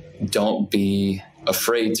 don't be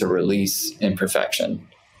afraid to release imperfection.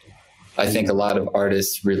 I think a lot of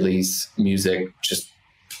artists release music just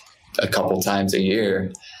a couple times a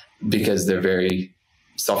year because they're very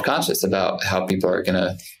self-conscious about how people are going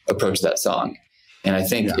to approach that song. And I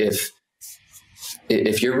think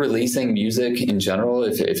if you're releasing music in general,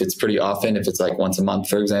 if it's pretty often, if it's like once a month,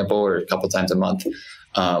 for example, or a couple times a month,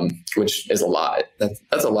 which is a lot,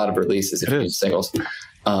 that's a lot of releases if you do singles.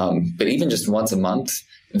 But even just once a month,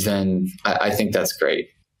 then I think that's great.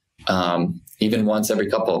 Even once every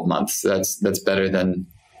couple of months, that's better than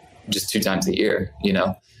just 2 times a year, you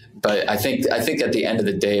know? But I think at the end of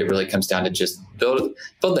the day, it really comes down to just build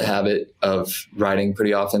the habit of writing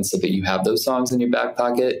pretty often so that you have those songs in your back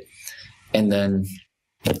pocket. And then,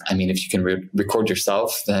 I mean, if you can record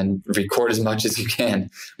yourself, then record as much as you can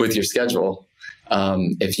with your schedule.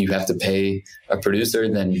 If you have to pay a producer,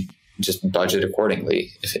 then just budget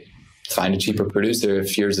accordingly. Find a cheaper producer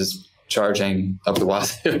if yours is charging up the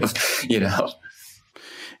wazoo, you know?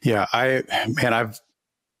 Yeah,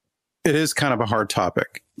 it is kind of a hard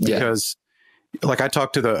topic because like I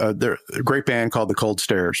talked to the great band called the Cold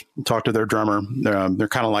Stairs, talked to their drummer. They're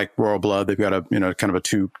kind of like Royal Blood. They've got a, kind of a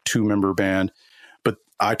two member band, but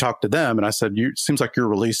I talked to them and I said, seems like you're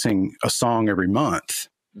releasing a song every month.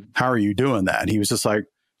 How are you doing that? And he was just like,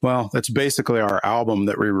 well, that's basically our album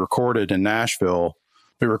that we recorded in Nashville.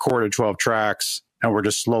 We recorded 12 tracks and we're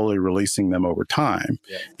just slowly releasing them over time,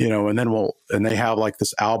 and then they have like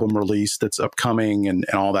this album release that's upcoming and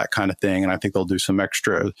all that kind of thing. And I think they'll do some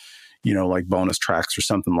extra, like bonus tracks or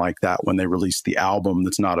something like that when they release the album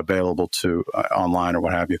that's not available to online or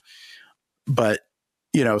what have you. But,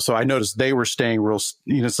 so I noticed they were staying real,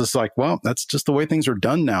 it's just like, well, that's just the way things are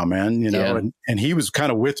done now, man, and he was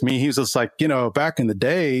kind of with me. He was just like, back in the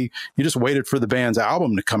day, you just waited for the band's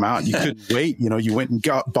album to come out and you couldn't wait. You went and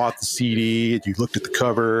bought the CD and you looked at the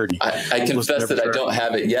cover. And I confess that I don't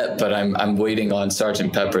have it yet, but I'm waiting on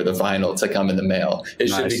Sgt. Pepper, the vinyl, to come in the mail. It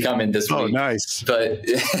should be coming this week. Oh, nice. But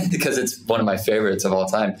because it's one of my favorites of all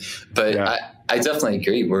time. But I definitely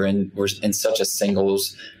agree. We're in such a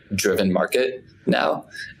singles driven market now.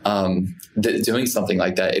 Doing something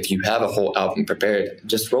like that, if you have a whole album prepared,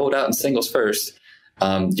 just roll it out in singles first.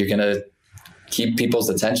 You're going to keep people's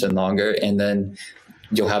attention longer, and then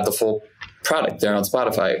you'll have the full product there on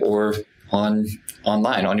Spotify or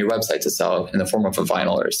online on your website to sell in the form of a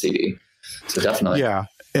vinyl or a CD. So definitely. Yeah.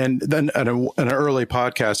 And then an early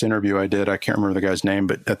podcast interview I did, I can't remember the guy's name,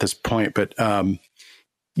 but at this point,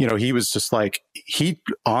 he was just like, he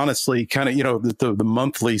honestly kind of, the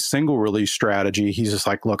monthly single release strategy, he's just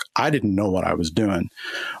like, look, I didn't know what I was doing,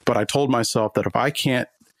 but I told myself that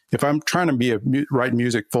if I'm trying to write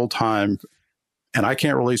music full time and I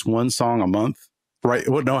can't release one song a month, right?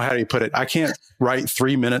 Well, no, how do you put it? I can't write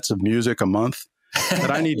 3 minutes of music a month.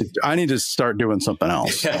 But I need to start doing something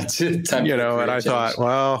else. And I thought,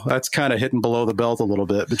 well, that's kind of hitting below the belt a little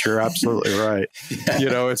bit, but you're absolutely right.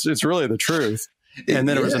 It's really the truth. And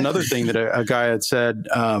then there was another thing that a guy had said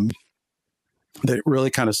that really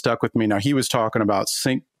kind of stuck with me. Now, he was talking about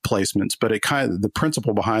sync placements, but the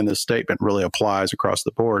principle behind this statement really applies across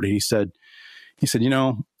the board. He said,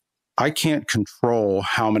 I can't control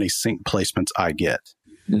how many sync placements I get.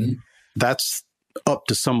 Mm-hmm. That's up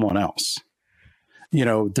to someone else,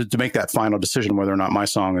 to make that final decision whether or not my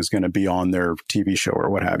song is going to be on their TV show or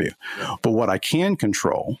what have you. But what I can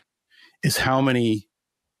control is how many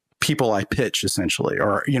people I pitch, essentially,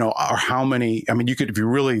 or how many. I mean, if you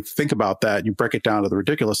really think about that, you break it down to the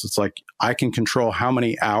ridiculous. It's like I can control how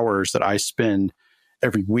many hours that I spend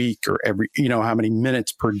every week, or how many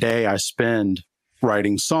minutes per day I spend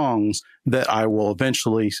writing songs that I will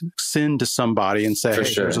eventually send to somebody and say,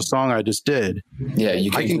 hey, there's a song I just did. Yeah,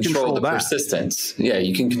 you can control the persistence. Yeah,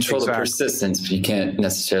 you can control the persistence, but you can't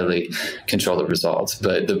necessarily control the results.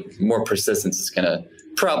 But the more persistence is going to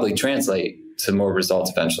probably translate to more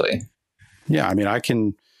results eventually. Yeah, I mean, I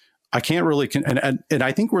can't really, and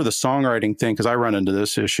I think where the songwriting thing, because I run into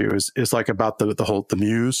this issue, is like about the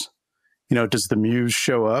muse. Does the muse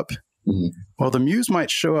show up? Mm-hmm. Well, the muse might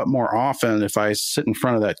show up more often if I sit in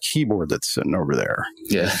front of that keyboard that's sitting over there.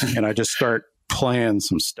 Yeah. And I just start playing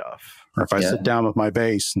some stuff. Or if I sit down with my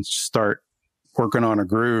bass and start working on a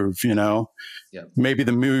groove, maybe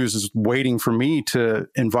the muse is waiting for me to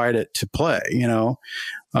invite it to play,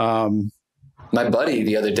 My buddy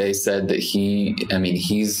the other day said that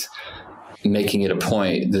he's making it a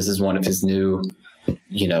point. This is one of his new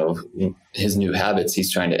habits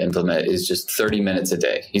he's trying to implement is just 30 minutes a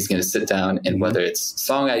day. He's going to sit down, and whether it's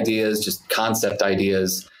song ideas, just concept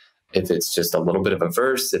ideas, if it's just a little bit of a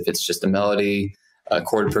verse, if it's just a melody, a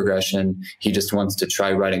chord progression, he just wants to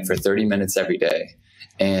try writing for 30 minutes every day.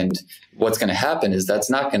 And what's going to happen is that's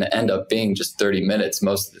not going to end up being just 30 minutes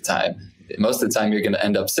most of the time. Most of the time, you're going to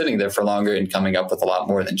end up sitting there for longer and coming up with a lot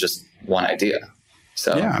more than just one idea.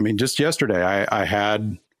 So, yeah, I mean, just yesterday I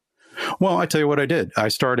tell you what I did. I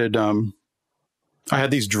started, I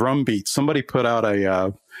had these drum beats. Somebody put out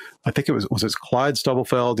I think it was it Clyde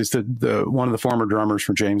Stubblefield? He's the one of the former drummers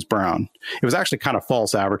for James Brown. It was actually kind of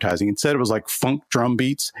false advertising. It said it was like funk drum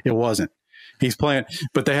beats. It wasn't. He's playing,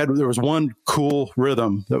 but there was one cool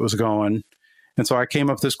rhythm that was going. And so I came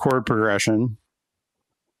up with this chord progression,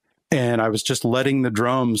 and I was just letting the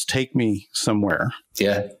drums take me somewhere.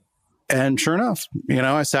 Yeah. And sure enough,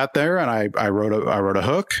 I sat there and I wrote a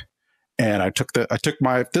hook, and I took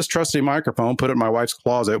this trusty microphone, put it in my wife's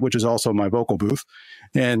closet, which is also my vocal booth,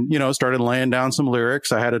 and started laying down some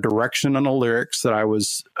lyrics. I had a direction on the lyrics that I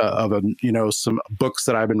was some books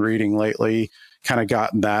that I've been reading lately, kind of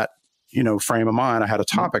got in that frame of mind. I had a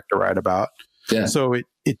topic to write about. Yeah. So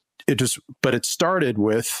it started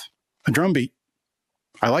with a drum beat.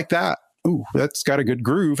 I like that. Ooh, that's got a good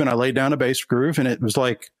groove. And I laid down a bass groove, and it was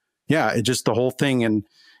like, yeah, it just the whole thing. And,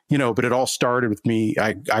 but it all started with me.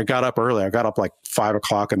 I got up early. I got up like 5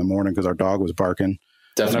 o'clock in the morning because our dog was barking.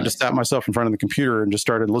 Definitely. And I just sat myself in front of the computer and just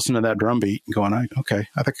started listening to that drum beat and going, okay,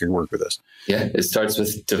 I think I can work with this. Yeah. It starts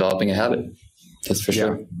with developing a habit. That's for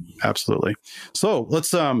sure. Absolutely. So let's,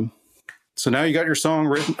 so now you got your song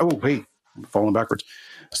written. Oh, wait, I'm falling backwards.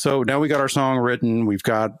 So now we got our song written. We've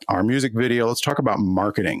got our music video. Let's talk about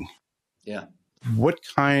marketing. Yeah. What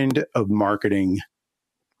kind of marketing,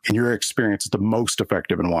 in your experience, is the most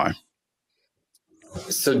effective, and why?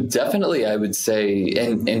 So definitely, I would say,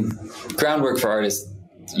 and Groundwork for Artists,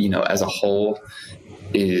 as a whole,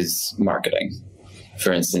 is marketing.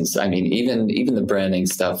 For instance, I mean, even the branding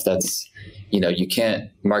stuff, that's, you can't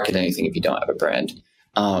market anything if you don't have a brand.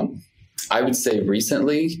 I would say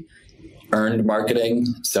recently, earned marketing,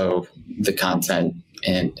 so the content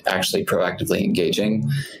and actually proactively engaging,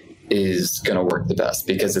 is going to work the best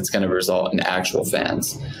because it's going to result in actual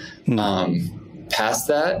fans. Past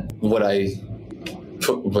that, what I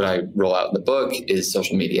roll out in the book is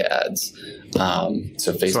social media ads.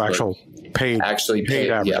 So Facebook, actual paid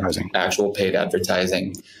advertising. Yeah, actual paid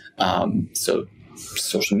advertising. So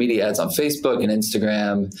social media ads on Facebook and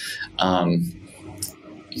Instagram.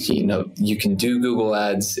 You can do Google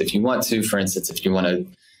ads if you want to. For instance, if you want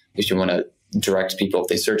to direct people, if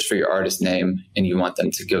they search for your artist name and you want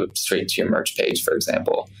them to go straight to your merch page, for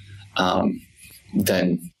example,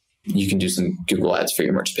 then you can do some Google ads for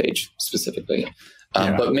your merch page specifically.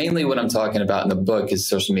 But mainly what I'm talking about in the book is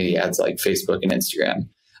social media ads like Facebook and Instagram,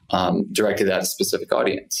 directed at a specific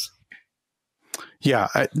audience. Yeah,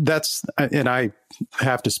 and I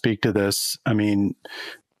have to speak to this. I mean,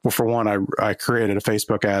 well, for one, I created a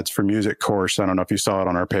Facebook ads for music course. I don't know if you saw it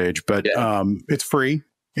on our page, but it's free.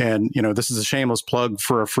 And, this is a shameless plug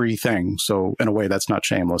for a free thing. So in a way, that's not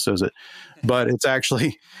shameless, is it? But it's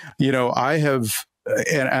actually, I have,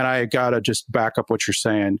 and I got to just back up what you're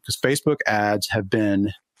saying, because Facebook ads have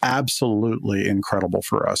been absolutely incredible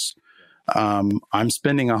for us. I'm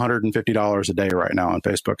spending $150 a day right now on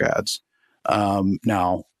Facebook ads.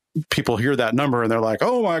 Now, people hear that number and they're like,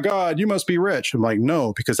 oh my God, you must be rich. I'm like,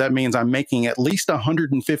 no, because that means I'm making at least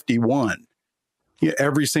 151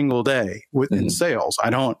 every single day in sales.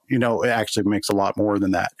 I don't, it actually makes a lot more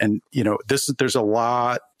than that. And, there's a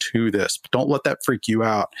lot to this, but don't let that freak you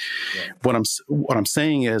out. Yeah. What I'm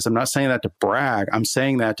saying is, I'm not saying that to brag. I'm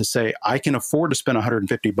saying that to say I can afford to spend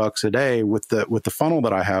 $150 a day with the funnel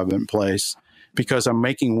that I have in place, because I'm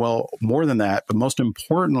making well more than that. But most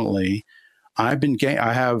importantly, I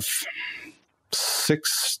have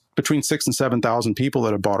between 6,000 and 7,000 people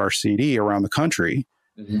that have bought our CD around the country.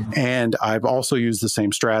 Mm-hmm. And I've also used the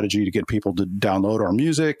same strategy to get people to download our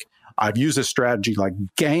music. I've used this strategy like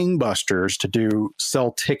gangbusters to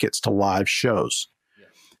sell tickets to live shows. Yeah.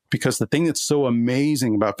 Because the thing that's so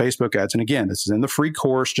amazing about Facebook ads, and again, this is in the free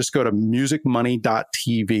course, just go to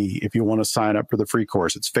musicmoney.tv if you want to sign up for the free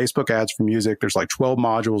course. It's Facebook ads for music. There's like 12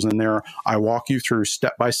 modules in there. I walk you through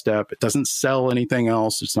step by step. It doesn't sell anything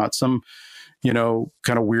else. It's not some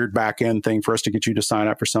kind of weird back end thing for us to get you to sign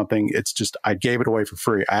up for something. It's just, I gave it away for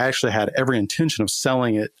free. I actually had every intention of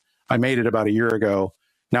selling it. I made it about a year ago.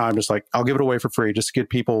 Now I'm just like, I'll give it away for free just to get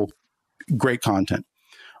people great content.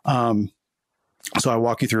 So I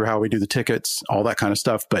walk you through how we do the tickets, all that kind of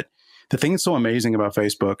stuff. But the thing that's so amazing about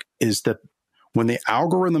Facebook is that when the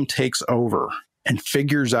algorithm takes over and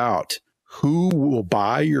figures out who will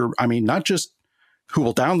buy not just who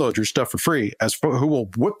will download your stuff for free, who will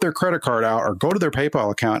whip their credit card out or go to their PayPal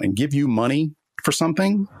account and give you money for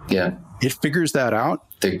something. Yeah. It figures that out.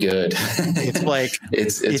 They're good. It's like,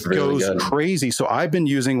 it really goes crazy. So I've been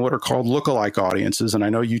using what are called lookalike audiences. And I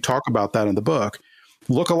know you talk about that in the book.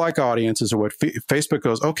 Lookalike audiences are what Facebook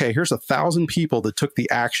goes, okay, here's 1,000 people that took the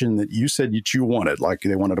action that you said that you wanted. Like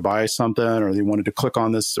they wanted to buy something or they wanted to click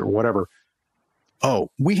on this or whatever.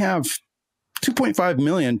 Oh, we have 2.5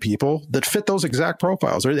 million people that fit those exact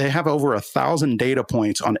profiles. They have over 1,000 data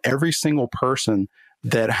points on every single person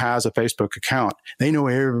that has a Facebook account. They know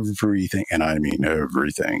everything, and I mean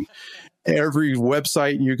everything. Every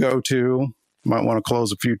website you go to, might want to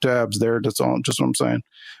close a few tabs there. That's all, just what I'm saying.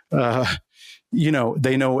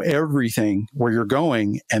 They know everything where you're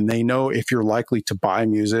going, and they know if you're likely to buy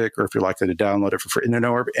music or if you're likely to download it for free.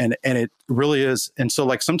 And it really is. And so,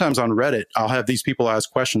 like, sometimes on Reddit, I'll have these people ask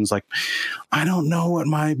questions like, I don't know what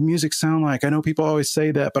my music sound like. I know people always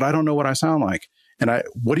say that, but I don't know what I sound like. And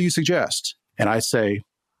what do you suggest? And I say,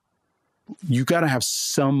 you got to have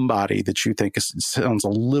somebody that you think sounds a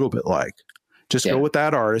little bit like. Just go with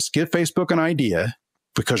that artist, give Facebook an idea,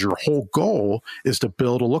 because your whole goal is to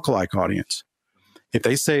build a lookalike audience. If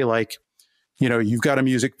they say, like, you've got a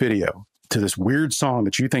music video to this weird song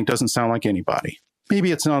that you think doesn't sound like anybody.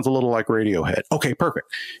 Maybe it sounds a little like Radiohead. Okay, perfect.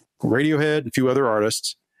 Radiohead, a few other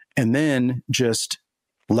artists, and then just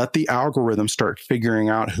let the algorithm start figuring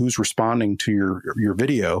out who's responding to your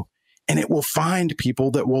video, and it will find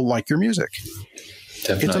people that will like your music.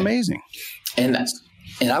 Definitely. It's amazing. And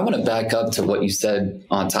I want to back up to what you said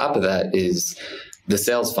on top of that is the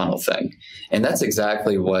sales funnel thing. And that's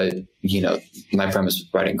exactly what, my premise with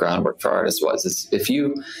writing Groundwork for Artists is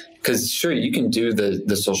because sure, you can do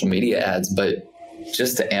the social media ads, but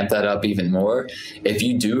just to amp that up even more, if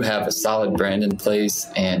you do have a solid brand in place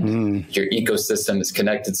and your ecosystem is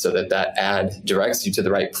connected so that ad directs you to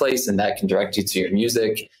the right place, and that can direct you to your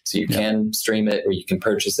music so you can stream it or you can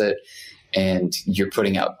purchase it, and you're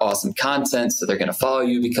putting out awesome content, so they're going to follow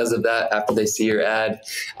you because of that after they see your ad.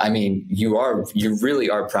 I mean, you really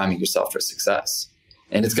are priming yourself for success,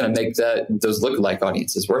 and it's going to make those lookalike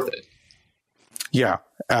audiences worth it. Yeah,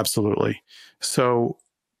 absolutely. So,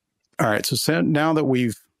 all right. So now that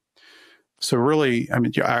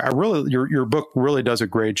your book really does a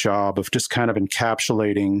great job of just kind of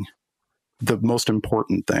encapsulating the most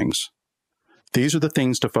important things. These are the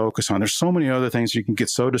things to focus on. There's so many other things you can get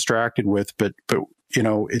so distracted with, but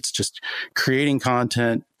it's just creating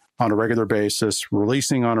content on a regular basis,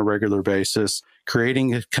 releasing on a regular basis,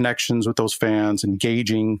 creating connections with those fans,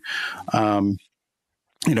 engaging,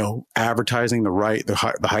 advertising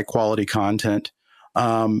the high quality content.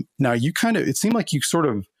 Now it seemed like you sort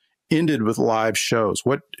of ended with live shows.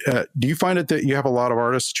 What do you find it that you have a lot of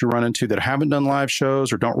artists that you run into that haven't done live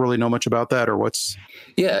shows or don't really know much about that, or what's?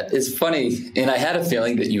 Yeah, it's funny. And I had a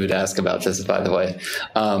feeling that you would ask about this, by the way,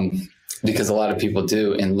 because a lot of people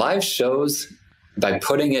do. In live shows, by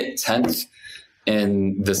putting it 10th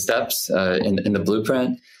in the steps, in the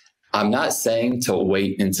blueprint, I'm not saying to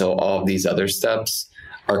wait until all of these other steps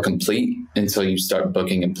are complete until you start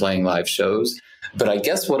booking and playing live shows. But I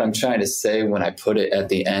guess what I'm trying to say when I put it at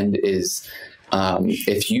the end is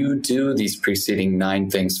if you do these preceding 9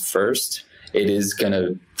 things first, it is going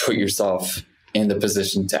to put yourself in the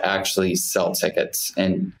position to actually sell tickets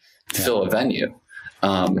and fill a venue.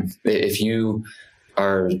 If you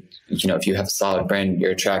are, if you have a solid brand,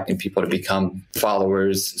 you're attracting people to become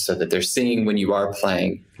followers so that they're seeing when you are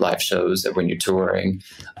playing live shows or when you're touring.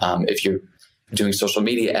 If you're doing social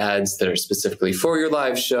media ads that are specifically for your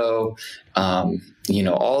live show,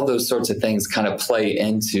 all those sorts of things kind of play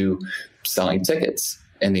into selling tickets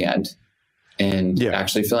in the end and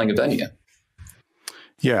actually filling a venue.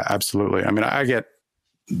 Yeah, absolutely. I mean, I get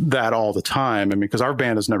that all the time. I mean, because our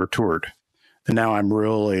band has never toured. And now I'm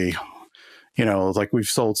really, like we've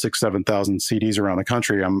sold 6,000, 7,000 CDs around the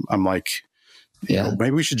country. I'm like,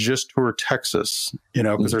 maybe we should just tour Texas,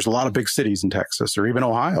 because there's a lot of big cities in Texas, or even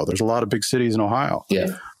Ohio. There's a lot of big cities in Ohio.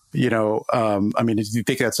 Yeah. I mean, do you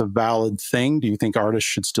think that's a valid thing? Do you think artists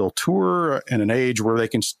should still tour in an age where they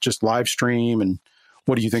can just live stream? And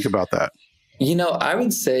what do you think about that? I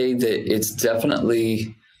would say that it's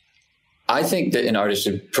definitely, I think that an artist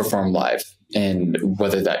should perform live, and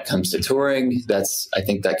whether that comes to touring, I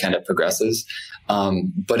think that kind of progresses.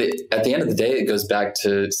 But at the end of the day, it goes back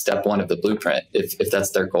to step 1 of the blueprint. If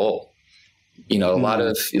that's their goal, a lot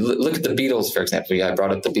of, look at the Beatles, for example. Yeah, I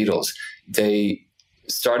brought up the Beatles. They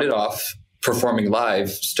started off performing live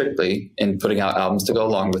strictly and putting out albums to go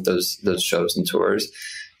along with those shows and tours.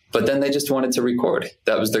 But then they just wanted to record.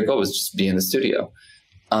 That was their goal, was just be in the studio.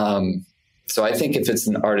 So I think if it's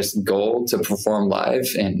an artist's goal to perform live,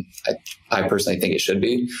 and I personally think it should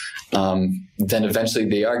be, then eventually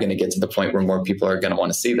they are going to get to the point where more people are going to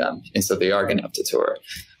want to see them. And so they are going to have to tour.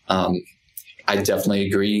 I definitely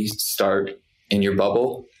agree. Start in your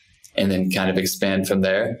bubble and then kind of expand from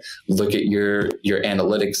there. Look at your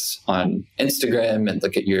analytics on Instagram and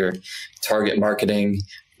look at your target marketing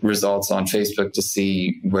results on Facebook to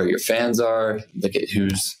see where your fans are. Look at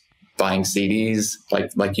who's buying CDs,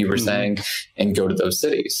 like you were saying, and go to those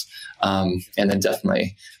cities. And then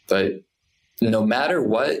definitely, but no matter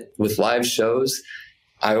what, with live shows,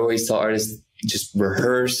 I always tell artists, just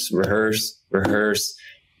rehearse,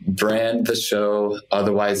 brand the show.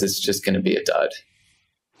 Otherwise, it's just going to be a dud.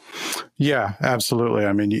 Yeah, absolutely.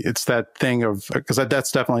 I mean, it's that thing of, because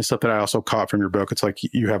that's definitely something I also caught from your book. It's like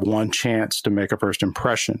you have one chance to make a first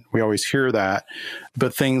impression. We always hear that,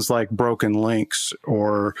 but things like broken links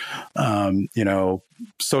or,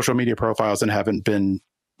 social media profiles that haven't been,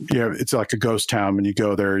 it's like a ghost town when you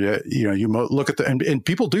go there. You look at and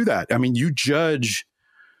people do that. I mean, you judge.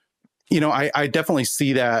 I definitely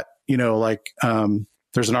see that.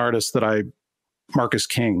 There's an artist that Marcus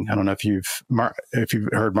King. I don't know if you've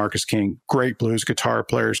heard Marcus King. Great blues guitar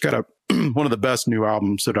player. He's got one of the best new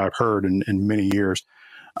albums that I've heard in many years.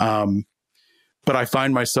 But I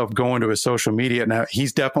find myself going to his social media now.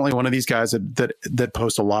 He's definitely one of these guys that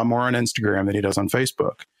posts a lot more on Instagram than he does on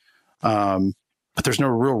Facebook. But there's no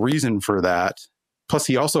real reason for that. Plus,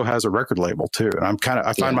 he also has a record label too, and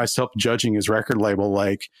I find myself judging his record label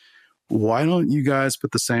like, why don't you guys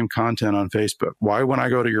put the same content on Facebook? Why, when I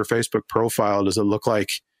go to your Facebook profile, does it look like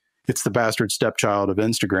it's the bastard stepchild of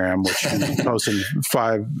Instagram, which you post in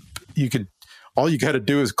all you got to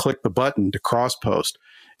do is click the button to cross post.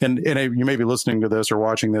 And you may be listening to this or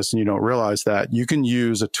watching this and you don't realize that you can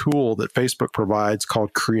use a tool that Facebook provides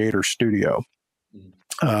called Creator Studio.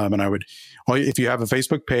 If you have a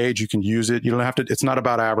Facebook page, you can use it. You don't have to, it's not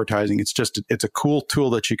about advertising. It's a cool tool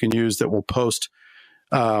that you can use that will post,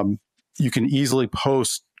 you can easily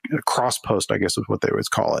post, cross post, I guess is what they would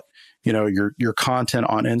call it. Your content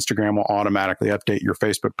on Instagram will automatically update your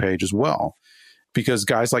Facebook page as well. Because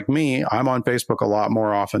guys like me, I'm on Facebook a lot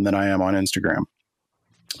more often than I am on Instagram.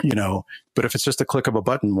 But if it's just a click of a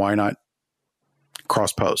button, why not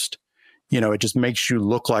cross post? It just makes you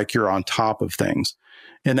look like you're on top of things.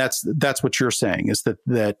 And that's what you're saying is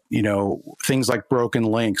that things like broken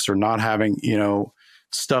links or not having,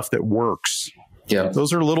 stuff that works. Yeah.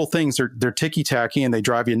 Those are little things. They're ticky tacky and they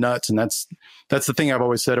drive you nuts. And that's the thing I've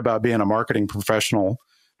always said about being a marketing professional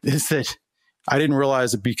is that I didn't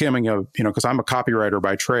realize that becoming because I'm a copywriter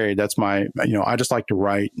by trade. That's my, I just like to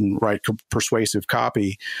write persuasive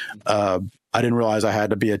copy. I didn't realize I had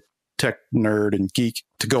to be a tech nerd and geek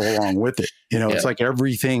to go along with it. It's like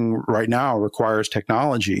everything right now requires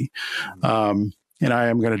technology. And I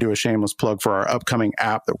am going to do a shameless plug for our upcoming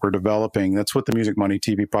app that we're developing. That's what the Music Money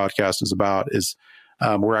TV podcast is about, is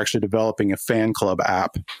we're actually developing a fan club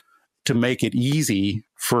app to make it easy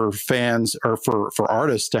for fans or for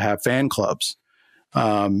artists to have fan clubs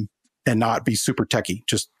and not be super techy.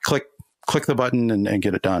 Just click the button and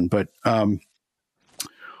get it done. But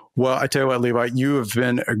well, I tell you what, Levi, you have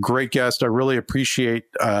been a great guest. I really appreciate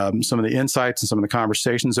some of the insights and some of the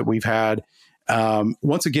conversations that we've had.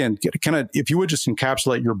 Once again, if you would just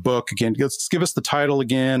encapsulate your book again, just give us the title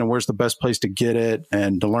again and where's the best place to get it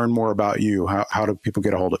and to learn more about you. How do people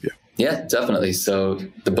get a hold of you? Yeah, definitely. So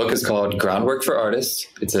the book is called Groundwork for Artists.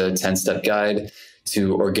 It's a 10-step guide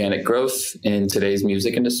to organic growth in today's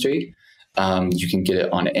music industry. You can get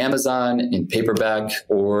it on Amazon in paperback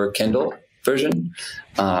or Kindle version.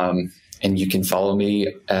 And you can follow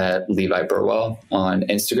me at Levi Burwell on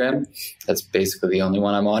Instagram. That's basically the only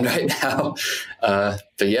one I'm on right now.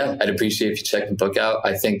 But yeah, I'd appreciate if you check the book out.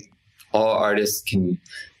 I think all artists can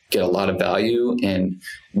get a lot of value and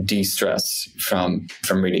de-stress from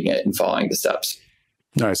reading it and following the steps.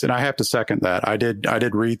 Nice. And I have to second that. I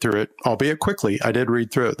did read through it, albeit quickly. I did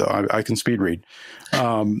read through it though. I can speed read.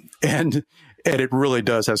 And it really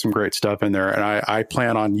does have some great stuff in there. And I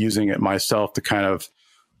plan on using it myself to kind of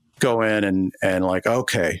go in and like,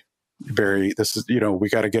 okay, Barry, this is, we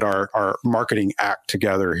got to get our marketing act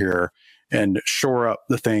together here and shore up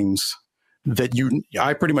the things that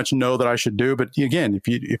I pretty much know that I should do. But again, if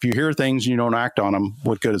you hear things and you don't act on them,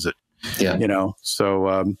 what good is it? Yeah.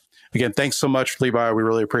 So again, thanks so much, Levi. We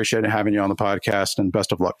really appreciate having you on the podcast and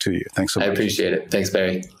best of luck to you. Thanks so much. I appreciate it. Thanks,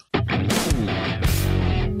 Barry.